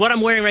this, like what I'm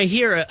wearing right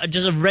here,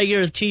 just a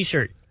regular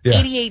t-shirt.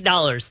 Yeah.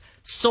 $88.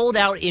 Sold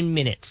out in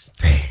minutes.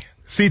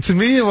 See, to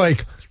me,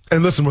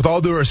 and listen, with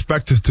all due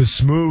respect to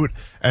Smoot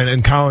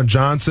and Colin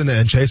Johnson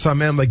and Chaisson,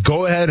 man,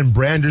 go ahead and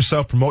brand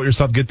yourself, promote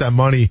yourself, get that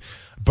money.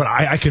 But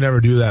I can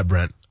never do that,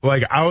 Brent.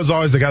 I was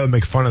always the guy that would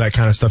make fun of that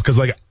kind of stuff. Because,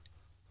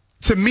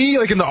 to me,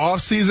 in the off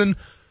season,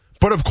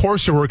 but of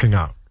course you're working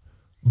out.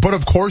 But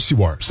of course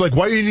you are. So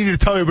why do you need to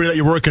tell everybody that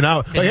you're working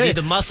out? Hey,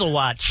 the muscle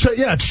watch.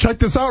 Check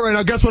this out right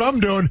now. Guess what I'm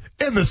doing?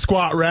 In the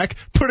squat rack,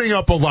 putting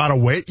up a lot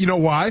of weight. You know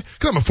why?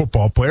 Because I'm a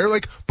football player.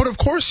 But of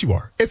course you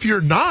are. If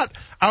you're not,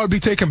 I would be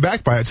taken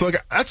back by it. So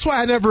that's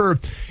why I never,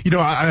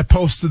 I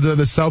posted the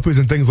selfies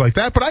and things like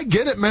that. But I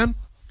get it, man.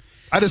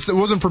 It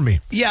wasn't for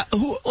me. Yeah.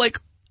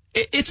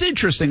 It's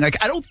interesting. I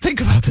don't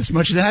think about this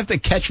much, and I have to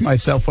catch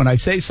myself when I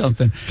say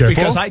something. Careful.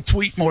 Because I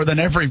tweet more than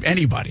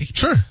anybody.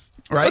 Sure.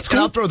 Right? That's cool.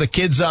 And I'll throw the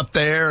kids up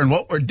there and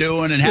what we're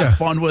doing and have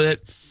fun with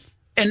it.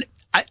 And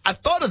I've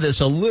thought of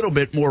this a little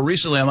bit more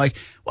recently. I'm like,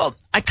 well,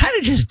 I kind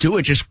of just do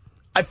it.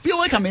 I feel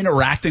like I'm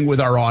interacting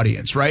with our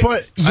audience, right?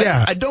 But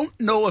yeah. I don't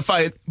know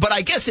but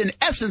I guess in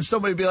essence,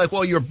 somebody would be like,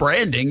 well, you're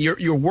branding.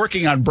 You're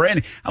working on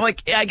branding. I'm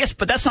like, yeah, I guess,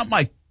 but that's not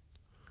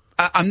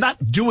I'm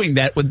not doing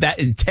that with that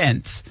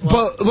intent.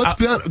 Well, but let's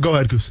be honest. Go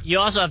ahead, Goose. You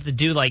also have to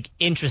do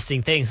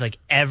interesting things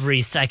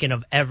every second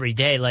of every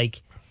day.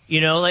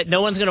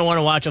 No one's going to want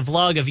to watch a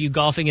vlog of you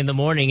golfing in the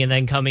morning and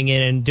then coming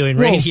in and doing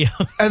radio.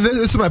 And this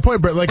is my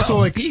point, Brett.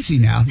 Easy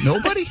now.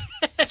 Nobody?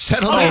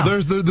 Settle down.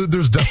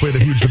 There's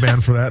definitely a huge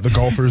demand for that, the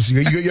golfers.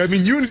 I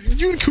mean,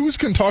 you and Coos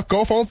can talk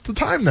golf all the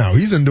time now.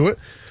 He's into it.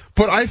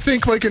 But I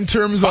think, in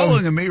terms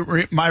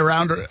following my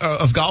round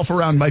of golf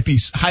around might be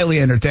highly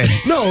entertaining.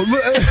 No,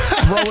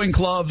 throwing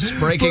clubs,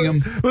 breaking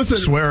them,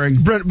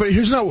 swearing. Brent, but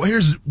here's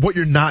what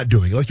you're not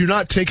doing. You're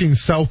not taking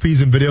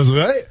selfies and videos of,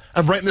 hey,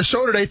 I'm writing the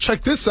show today.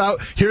 Check this out.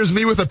 Here's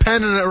me with a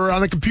pen or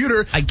on a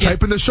computer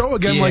typing the show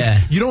again. Yeah.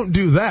 You don't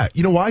do that.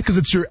 You know why? Because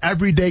it's your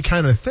everyday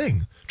kind of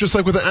thing. Just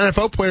like with an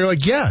NFL player,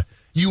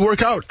 you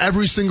work out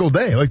every single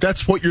day.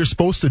 That's what you're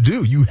supposed to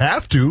do. You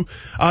have to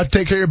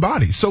take care of your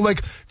body. So,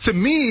 to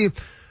me,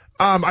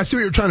 I see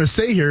what you're trying to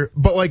say here,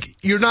 but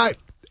you're not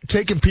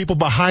taking people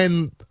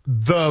behind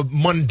the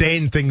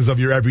mundane things of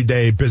your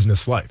everyday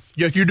business life.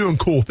 You're doing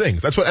cool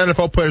things. That's what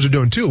NFL players are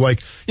doing too.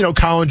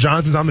 Colin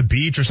Johnson's on the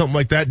beach or something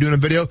like that doing a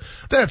video.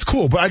 That's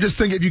cool. But I just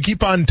think if you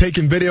keep on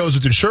taking videos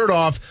with your shirt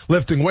off,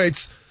 lifting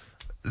weights,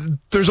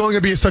 there's only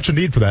going to be such a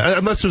need for that.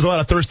 Unless there's a lot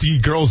of thirsty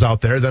girls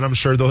out there, then I'm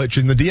sure they'll hit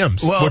you in the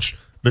DMs, which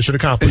mission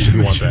accomplished if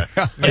you want that.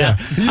 Yeah.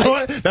 You know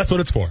what? That's what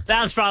it's for.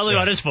 That's probably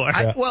what it's for.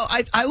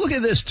 I look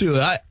at this too.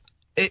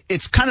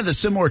 It's kind of the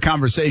similar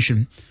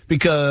conversation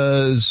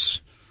because,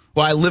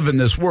 I live in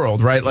this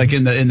world, right?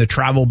 In the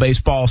travel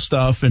baseball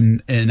stuff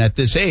and at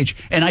this age,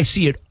 and I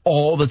see it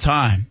all the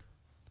time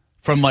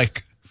from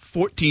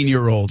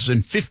 14-year-olds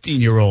and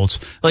 15-year-olds.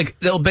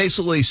 They'll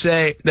basically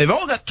say they've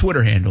all got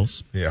Twitter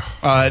handles. Yeah.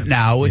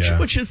 Now,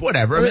 which is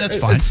whatever. I mean, that's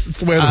fine. It's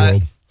the way of the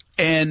world.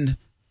 And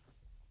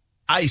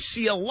I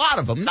see a lot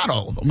of them, not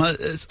all of them,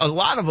 a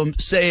lot of them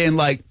saying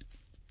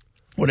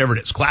whatever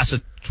it is, class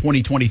of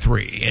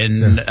 2023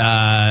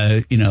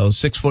 and,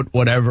 6 foot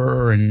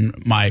whatever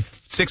and my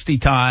 60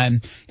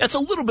 time. That's a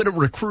little bit of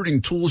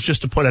recruiting tools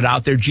just to put it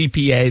out there.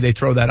 GPA, they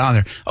throw that on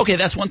there. Okay,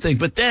 that's one thing.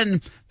 But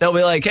then they'll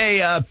be like,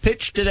 hey,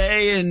 pitch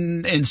today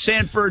in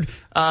Sanford,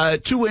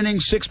 2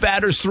 innings, 6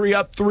 batters, 3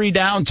 up, 3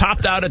 down,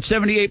 topped out at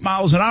 78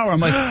 miles an hour. I'm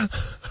like,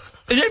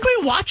 is anybody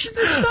watching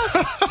this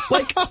stuff?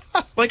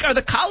 Like, are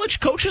the college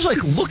coaches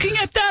looking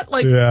at that?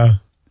 Yeah.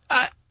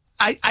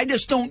 I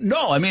just don't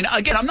know. I mean,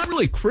 again, I'm not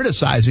really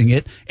criticizing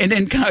it. And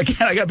then, again,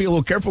 I got to be a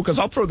little careful because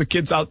I'll throw the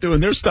kids out doing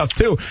their stuff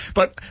too.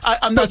 But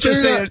I'm not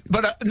just saying,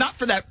 not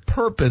for that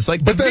purpose.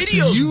 But the that's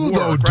videos you, work,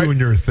 though, right? doing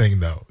your thing,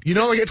 though.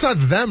 It's not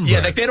them,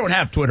 Yeah, right? they don't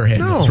have Twitter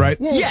handles, right?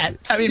 Well, yet.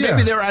 I mean,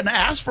 maybe they're going to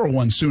ask for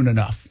one soon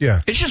enough.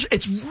 Yeah.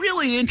 It's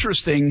really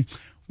interesting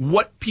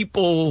what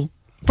people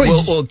But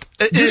will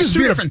it's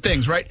two different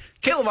things, right?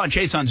 Caleb Von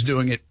Chason's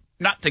doing it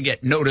not to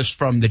get noticed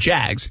from the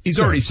Jags. He's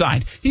already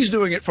signed. He's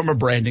doing it from a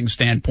branding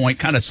standpoint,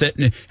 kind of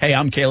sitting, hey,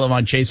 I'm Caleb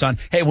Von Chason.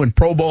 Hey, when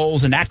Pro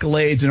Bowls and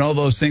accolades and all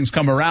those things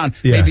come around,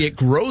 maybe it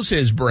grows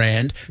his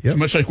brand,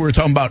 much like we were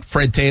talking about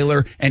Fred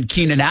Taylor and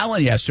Keenan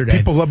Allen yesterday.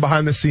 People love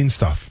behind-the-scenes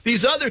stuff.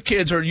 These other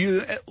kids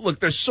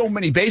look, there's so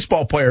many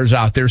baseball players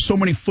out there, so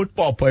many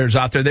football players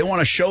out there. They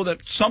want to show them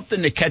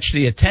something to catch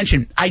the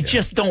attention. I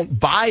just don't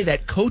buy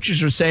that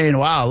coaches are saying,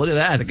 wow, look at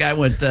that. The guy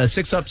went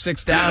 6 up,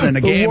 6 down in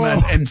a game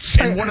and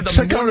one of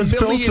the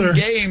million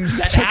games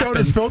that Check happened. out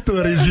his filter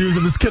that he's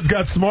using. This kid's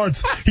got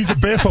smarts. He's a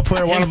baseball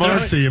player. Want him on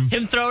our team.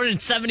 Him throwing in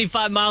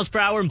 75 miles per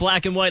hour in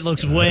black and white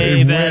looks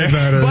way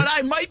better. But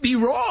I might be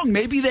wrong.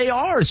 Maybe they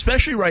are,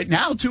 especially right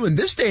now, too, in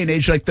this day and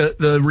age.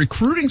 The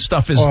recruiting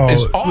stuff is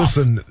off.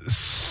 Listen,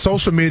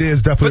 social media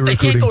is definitely a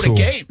recruiting tool. But they can't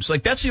go tool. to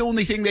games. That's the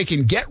only thing they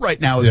can get right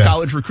now is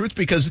college recruits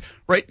because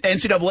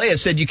NCAA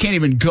has said you can't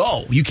even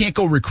go. You can't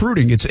go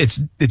recruiting.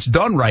 It's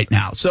done right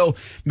now. So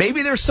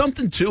maybe there's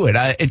something to it.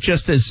 It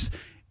just is.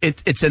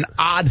 It's an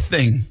odd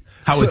thing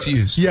how it's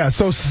used. Yeah,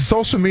 so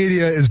social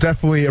media is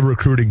definitely a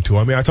recruiting tool.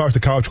 I mean, I talk to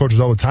college coaches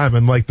all the time,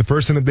 and the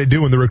first thing that they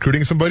do when they're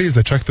recruiting somebody is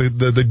they check the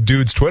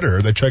dude's Twitter,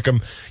 or they check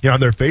them, on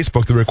their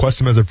Facebook, they request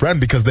them as a friend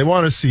because they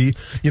want to see,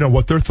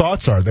 what their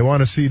thoughts are. They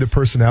want to see the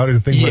personality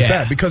and things like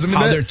that. Because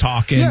how they're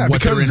talking,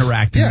 what they're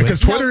interacting with. Yeah, because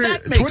Twitter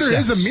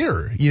is a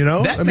mirror.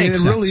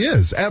 It really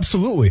is,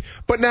 absolutely.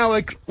 But now,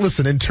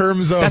 listen, in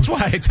terms of that's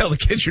why I tell the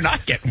kids you're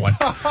not getting one.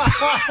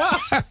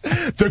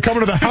 They're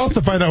coming to the house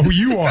to find out who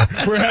you are.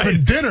 We're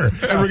having dinner,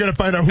 and we're going to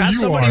find out who That's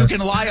you are. Somebody who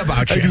can lie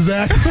about you.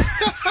 Exactly.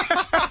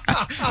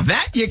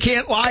 That you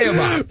can't lie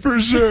about. For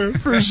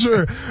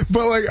sure.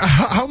 But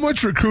how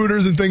much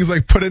recruiters and things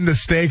put in the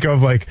stake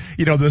of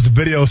this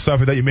video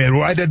stuff that you made.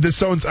 Well, I did this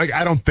so and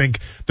I don't think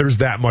there's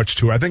that much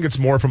to it. I think it's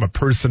more from a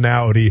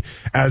personality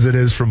as it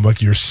is from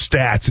your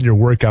stats and your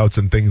workouts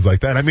and things like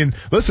that. I mean,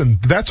 listen,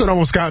 that's what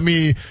almost got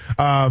me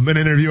an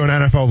interview on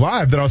NFL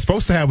Live that I was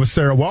supposed to have with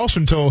Sarah Walsh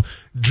until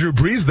Drew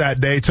Brees that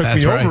day took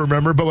me over,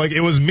 remember? But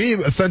it was me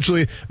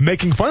essentially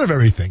making fun of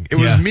everything. It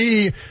was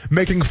me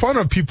making fun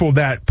of people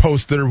that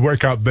post their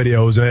workout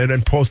videos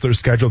and post their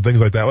schedule, things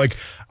like that.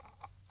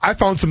 I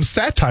found some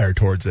satire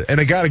towards it, and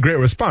it got a great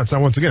response.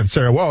 Now, once again,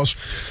 Sarah Walsh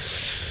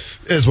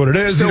is what it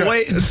is. Still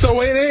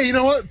waiting. Hey, you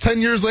know what?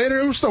 10 years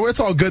later, it's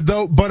all good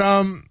though. But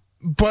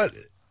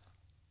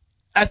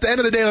at the end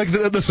of the day,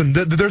 listen,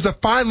 there's a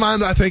fine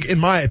line, I think, in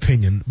my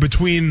opinion,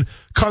 between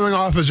coming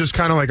off as just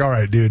kind of all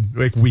right,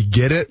 dude, we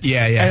get it.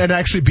 Yeah. And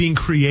actually being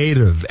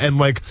creative and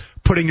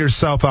putting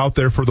yourself out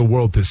there for the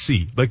world to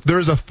see.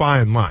 There's a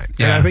fine line.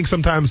 Yeah. And I think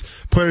sometimes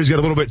players get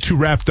a little bit too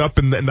wrapped up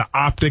in the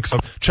optics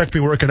of check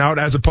me working out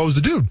as opposed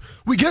to, dude,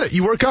 we get it.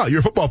 You work out. You're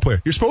a football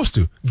player. You're supposed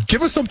to.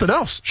 Give us something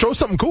else. Show us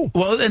something cool.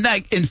 Well, and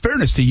in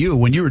fairness to you,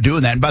 when you were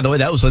doing that, and by the way,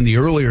 that was in the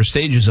earlier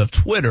stages of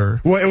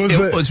Twitter. Well,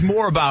 it was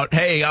more about,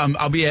 hey,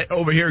 I'll be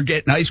over here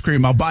getting ice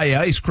cream. I'll buy you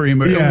ice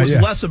cream. It was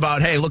less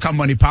about, hey, look how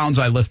many pounds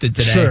I lifted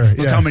today. Sure,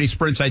 look how many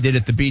sprints I did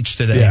at the beach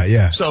today.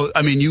 Yeah. So,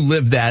 I mean, you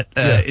live that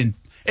And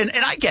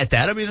I get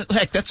that. I mean,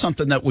 heck, that's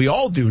something that we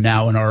all do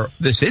now in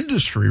this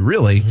industry,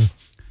 really. Mm-hmm.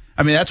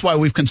 I mean, that's why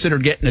we've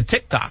considered getting a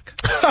TikTok.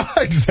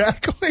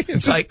 Exactly.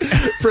 It's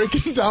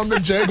breaking down the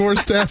Jaguar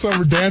stats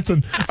over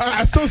Danton.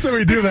 I still say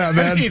we do that,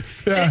 man. I mean,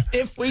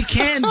 if we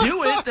can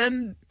do it,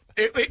 then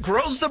it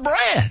grows the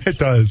brand. It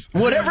does.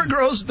 Whatever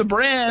grows the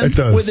brand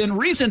within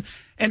reason.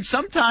 And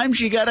sometimes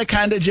you got to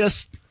kind of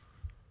just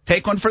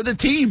take one for the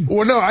team.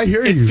 Well, no, I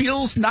hear you. It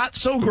feels not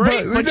so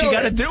great, but you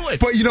got to do it.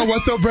 But you know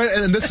what, though, Brett?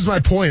 And this is my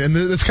point, and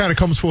this kind of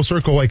comes full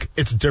circle.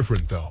 It's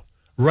different, though,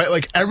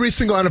 right? Every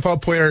single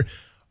NFL player,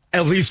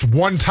 at least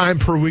one time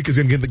per week, is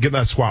going to get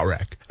that squat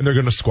rack, and they're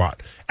going to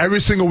squat. Every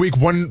single week,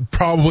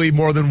 probably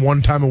more than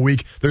one time a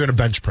week, they're going to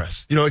bench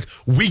press.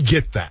 We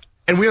get that,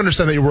 and we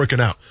understand that you're working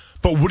out.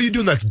 But what are you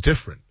doing that's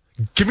different?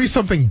 Give me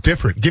something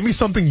different. Give me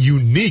something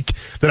unique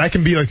that I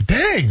can be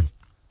dang,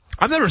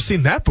 I've never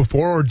seen that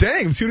before. Or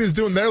dang, see what he's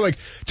doing there. Like,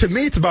 to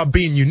me, it's about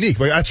being unique.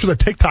 Like, that's where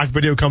the TikTok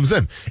video comes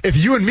in. If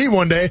you and me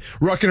one day,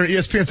 rocking our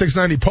ESPN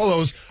 690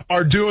 polos,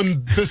 are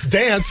doing this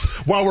dance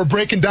while we're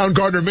breaking down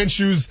Gardner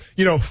Minshew's,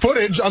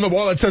 footage on the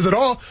wall that says it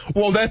all,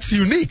 well, that's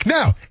unique.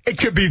 Now, it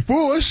could be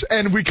foolish,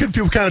 and we could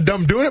feel kind of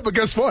dumb doing it, but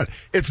guess what?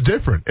 It's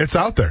different. It's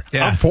out there.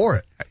 Yeah. I'm for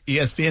it.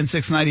 ESPN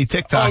 690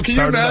 TikTok. Oh, can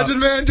you imagine,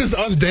 man? Just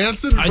us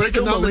dancing and I breaking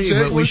still down the believe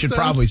that we should checklist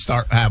probably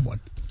dance? have one.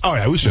 Oh,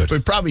 yeah, we should. We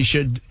probably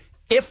should,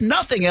 if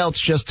nothing else,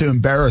 just to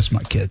embarrass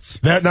my kids.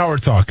 Now we're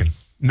talking.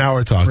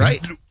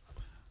 Right?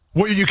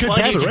 Well, your kids Well,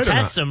 have you it, can right? or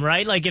test not? them,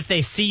 right? Like if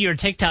they see your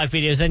TikTok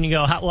videos, then you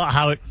go,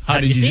 how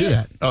did you see do it?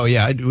 that? Oh,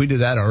 yeah, we do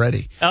that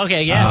already.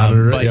 Okay, yeah.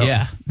 But Yep.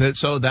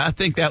 yeah, I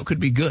think that could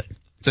be good.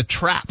 It's a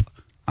trap.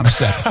 I'm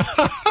setting.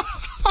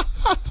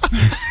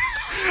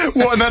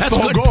 Well, and that's the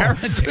whole good goal.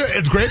 parenting.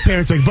 It's great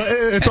parenting, but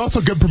it's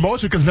also good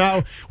promotion because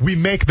now we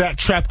make that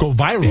trap go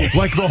viral.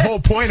 Like the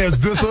whole point is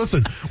this,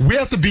 listen, we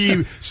have to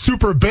be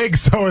super big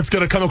so it's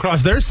going to come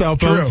across their cell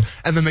phones True.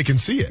 and then they can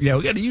see it. Yeah,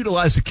 we got to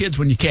utilize the kids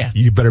when you can.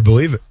 You better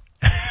believe it.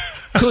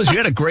 Cool. You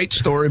had a great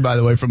story, by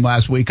the way, from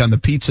last week on the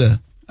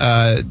pizza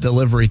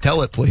delivery.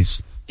 Tell it,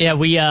 please. Yeah,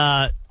 we,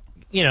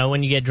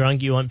 when you get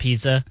drunk, you want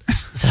pizza.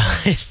 So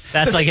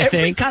that's like a Every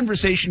thing.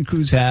 conversation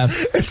crews have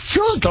It's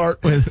true.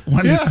 start with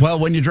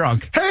when you're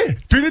drunk. Hey,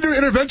 do we need to do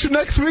intervention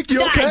next week?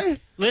 You okay?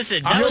 Listen,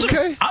 You that was-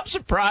 okay? I'm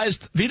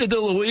surprised Vita de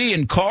Louis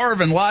and Carve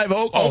and Live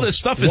Oak, all this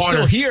stuff is Water.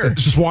 still here.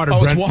 It's just water,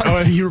 Oh, Brent. it's water.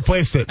 Oh, he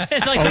replaced it.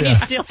 it's like Oh, when yeah. you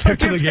steal from Hip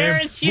to your the game.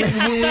 parents. You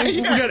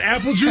We got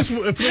apple juice for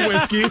the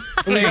whiskey,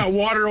 and we got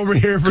water over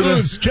here for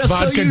Cruz, the just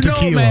so vodka you and know,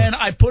 tequila. man,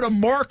 I put a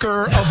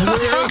marker of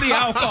where the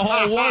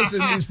alcohol was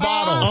in these Oh,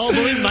 bottles.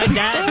 believe me, my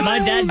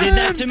dad did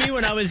that to me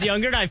when I was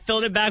younger. And I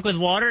filled it back with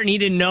water, and he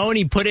didn't know, and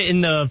he put it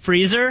in the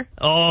freezer.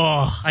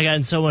 Oh, I got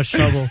in so much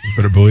trouble.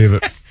 Better believe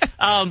it.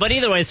 But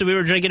either way, so we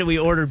were drinking and we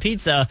ordered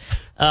pizza,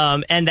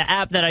 and the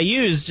app that I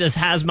use just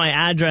has my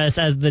address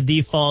as the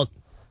default,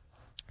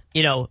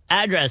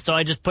 address. So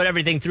I just put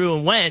everything through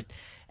and went,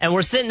 and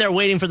we're sitting there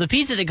waiting for the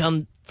pizza to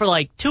come for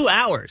like 2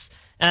 hours.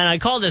 And I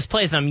called this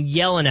place, and I'm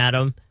yelling at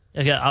them,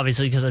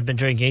 obviously because I've been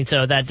drinking,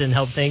 so that didn't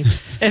help things.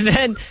 And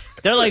then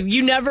they're like,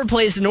 "You never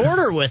placed an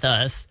order with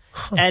us."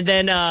 And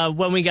then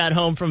when we got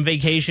home from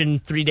vacation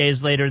 3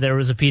 days later, there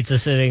was a pizza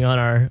sitting on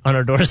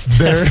our doorstep.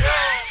 There.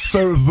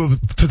 So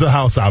to the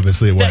house,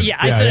 obviously it went. Yeah,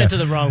 I sent it to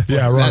the wrong place.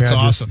 Yeah, wrong That's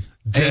address. awesome.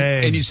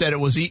 Dang. And you said it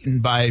was eaten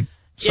by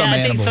some I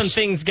animals. think some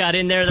things got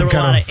in there. Some There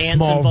were a lot kind of ants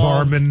small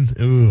involved.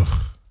 varmin. Ugh.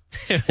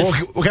 Well,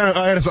 what kind of,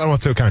 I don't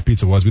want to say what kind of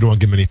pizza it was. We don't want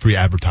to give them any free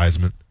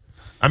advertisement.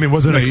 I mean,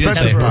 was it No, you didn't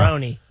expensive? say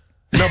Pepperoni.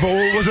 No,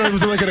 but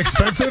was it like an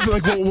expensive?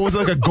 Like, what was it,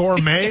 like a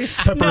gourmet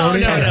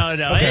pepperoni?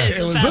 No. Okay.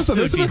 It was Listen, fast food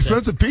there's some pizza.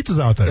 expensive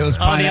pizzas out there. It was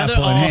Oh, the other-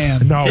 pineapple and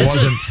ham. No, it This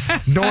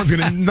wasn't. No one's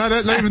gonna. Not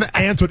even the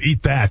ants would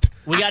eat that.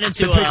 We got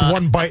into They take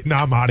one bite.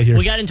 Now I'm out of here.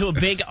 we got into a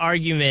big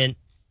argument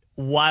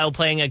while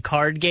playing a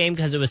card game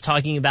because it was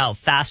talking about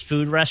fast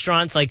food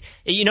restaurants. Like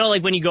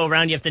like when you go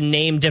around, you have to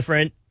name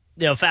different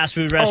fast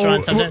food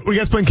restaurants. Sometimes. were you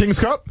guys playing King's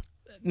Cup?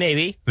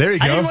 Maybe. There you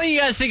I go. didn't want you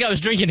guys to think I was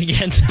drinking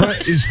against.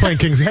 Brett is playing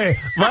King's. Hey,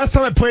 last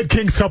time I played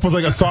King's Cup was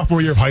like a sophomore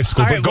year of high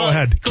school. All But right, go well,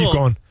 ahead, cool. keep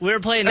going. We were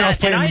playing And I was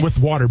that, playing with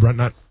water, Brent.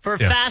 Not for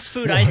yeah. fast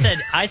food. I said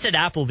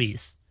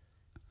Applebee's.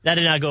 That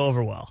did not go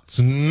over well.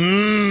 So,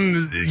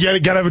 you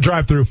gotta have a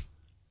drive-through.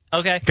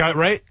 Okay. Got it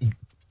right.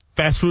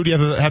 Fast food, you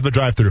have a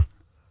drive-through.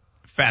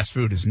 Fast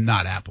food is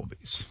not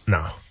Applebee's.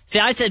 No. See,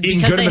 I said Eating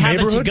because good they in the have a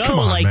neighborhood? to-go, Come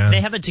on, man. they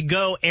have a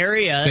to-go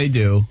area. They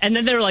do. And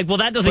then they're like, well,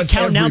 that doesn't But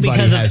count now everybody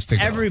because has of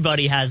to-go.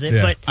 everybody has it.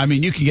 Yeah. But I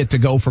mean, you can get to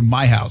go from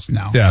my house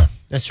now. Yeah.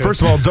 That's true.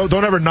 First of all,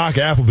 don't ever knock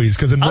Applebee's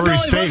because in Oh, no, Murray it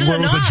State, wasn't where a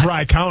it was knock. a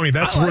dry county,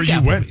 that's I where like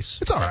you went. Applebee's.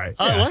 It's all right.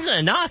 Oh, Yeah. it wasn't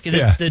a knock.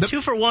 Yeah. The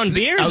 2-for-1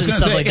 beers I was and going to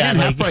stuff say, like that. and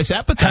Like, half-price Have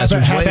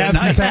appetizers late at abs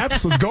and night.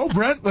 taps. Let's go,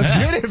 Brent. Let's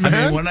get it, man.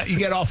 I mean, when you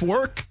get off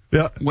work,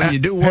 yeah. when you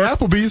do Hey, work,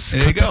 Applebee's, there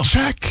cut you go. the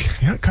check.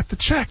 Yeah, cut the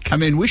check. I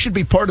mean, we should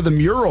be part of the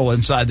mural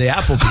inside the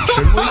Applebee's,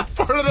 shouldn't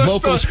we? Part of the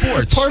Local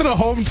sports. Part of the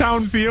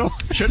hometown feel.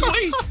 Shouldn't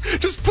we?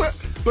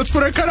 Let's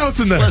put our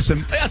cutouts in there.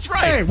 Listen, that's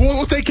right. Hey,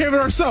 we'll take care of it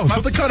ourselves.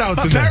 Put the cutouts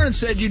My in there. parents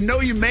said, you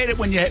made it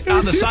when you're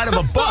on the side of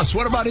a bus.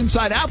 What about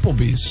inside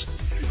Applebee's?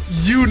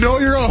 You know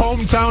you're a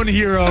hometown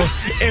hero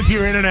if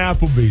you're in an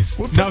Applebee's.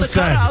 We'll put Now the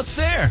said. cutouts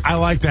there. I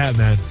like that,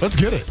 man. Let's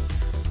get it.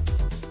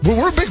 Well,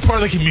 we're a big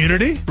part of the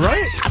community,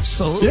 right?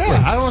 Absolutely.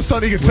 Yeah, I don't want to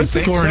sound We think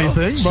egotistical or so.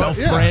 anything, but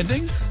yeah.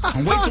 Self-branding.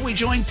 And wait till we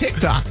join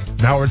TikTok.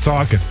 Now we're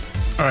talking.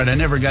 All right, I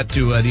never got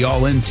to the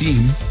all-in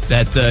team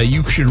that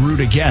you should root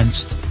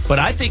against, but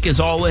I think is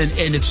all-in,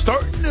 and it's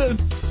starting to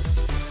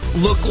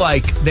look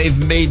like they've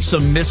made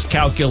some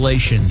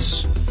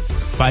miscalculations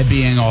by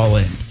being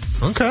all-in.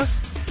 Okay.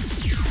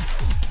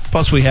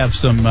 Plus, we have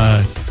some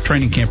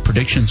training camp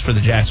predictions for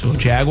the Jacksonville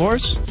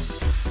Jaguars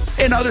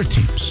and other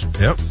teams.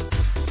 Yep.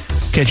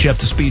 Catch you up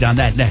to speed on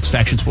that next.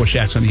 Action Sports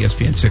Jacks on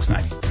ESPN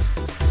 690.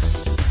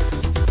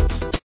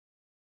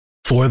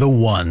 For the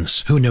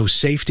ones who know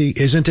safety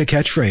isn't a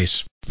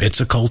catchphrase,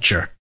 it's a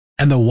culture.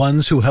 And the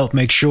ones who help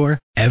make sure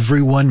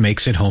everyone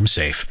makes it home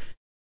safe.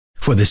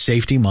 For the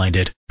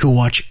safety-minded who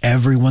watch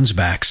everyone's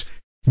backs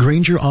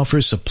Grainger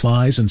offers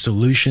supplies and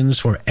solutions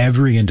for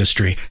every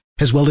industry,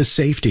 as well as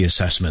safety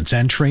assessments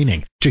and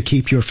training to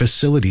keep your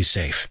facilities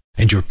safe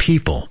and your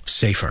people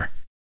safer.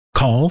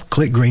 Call,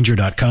 click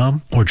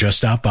Grainger.com, or just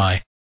stop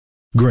by.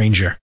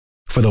 Grainger,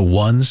 for the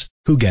ones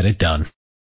who get it done.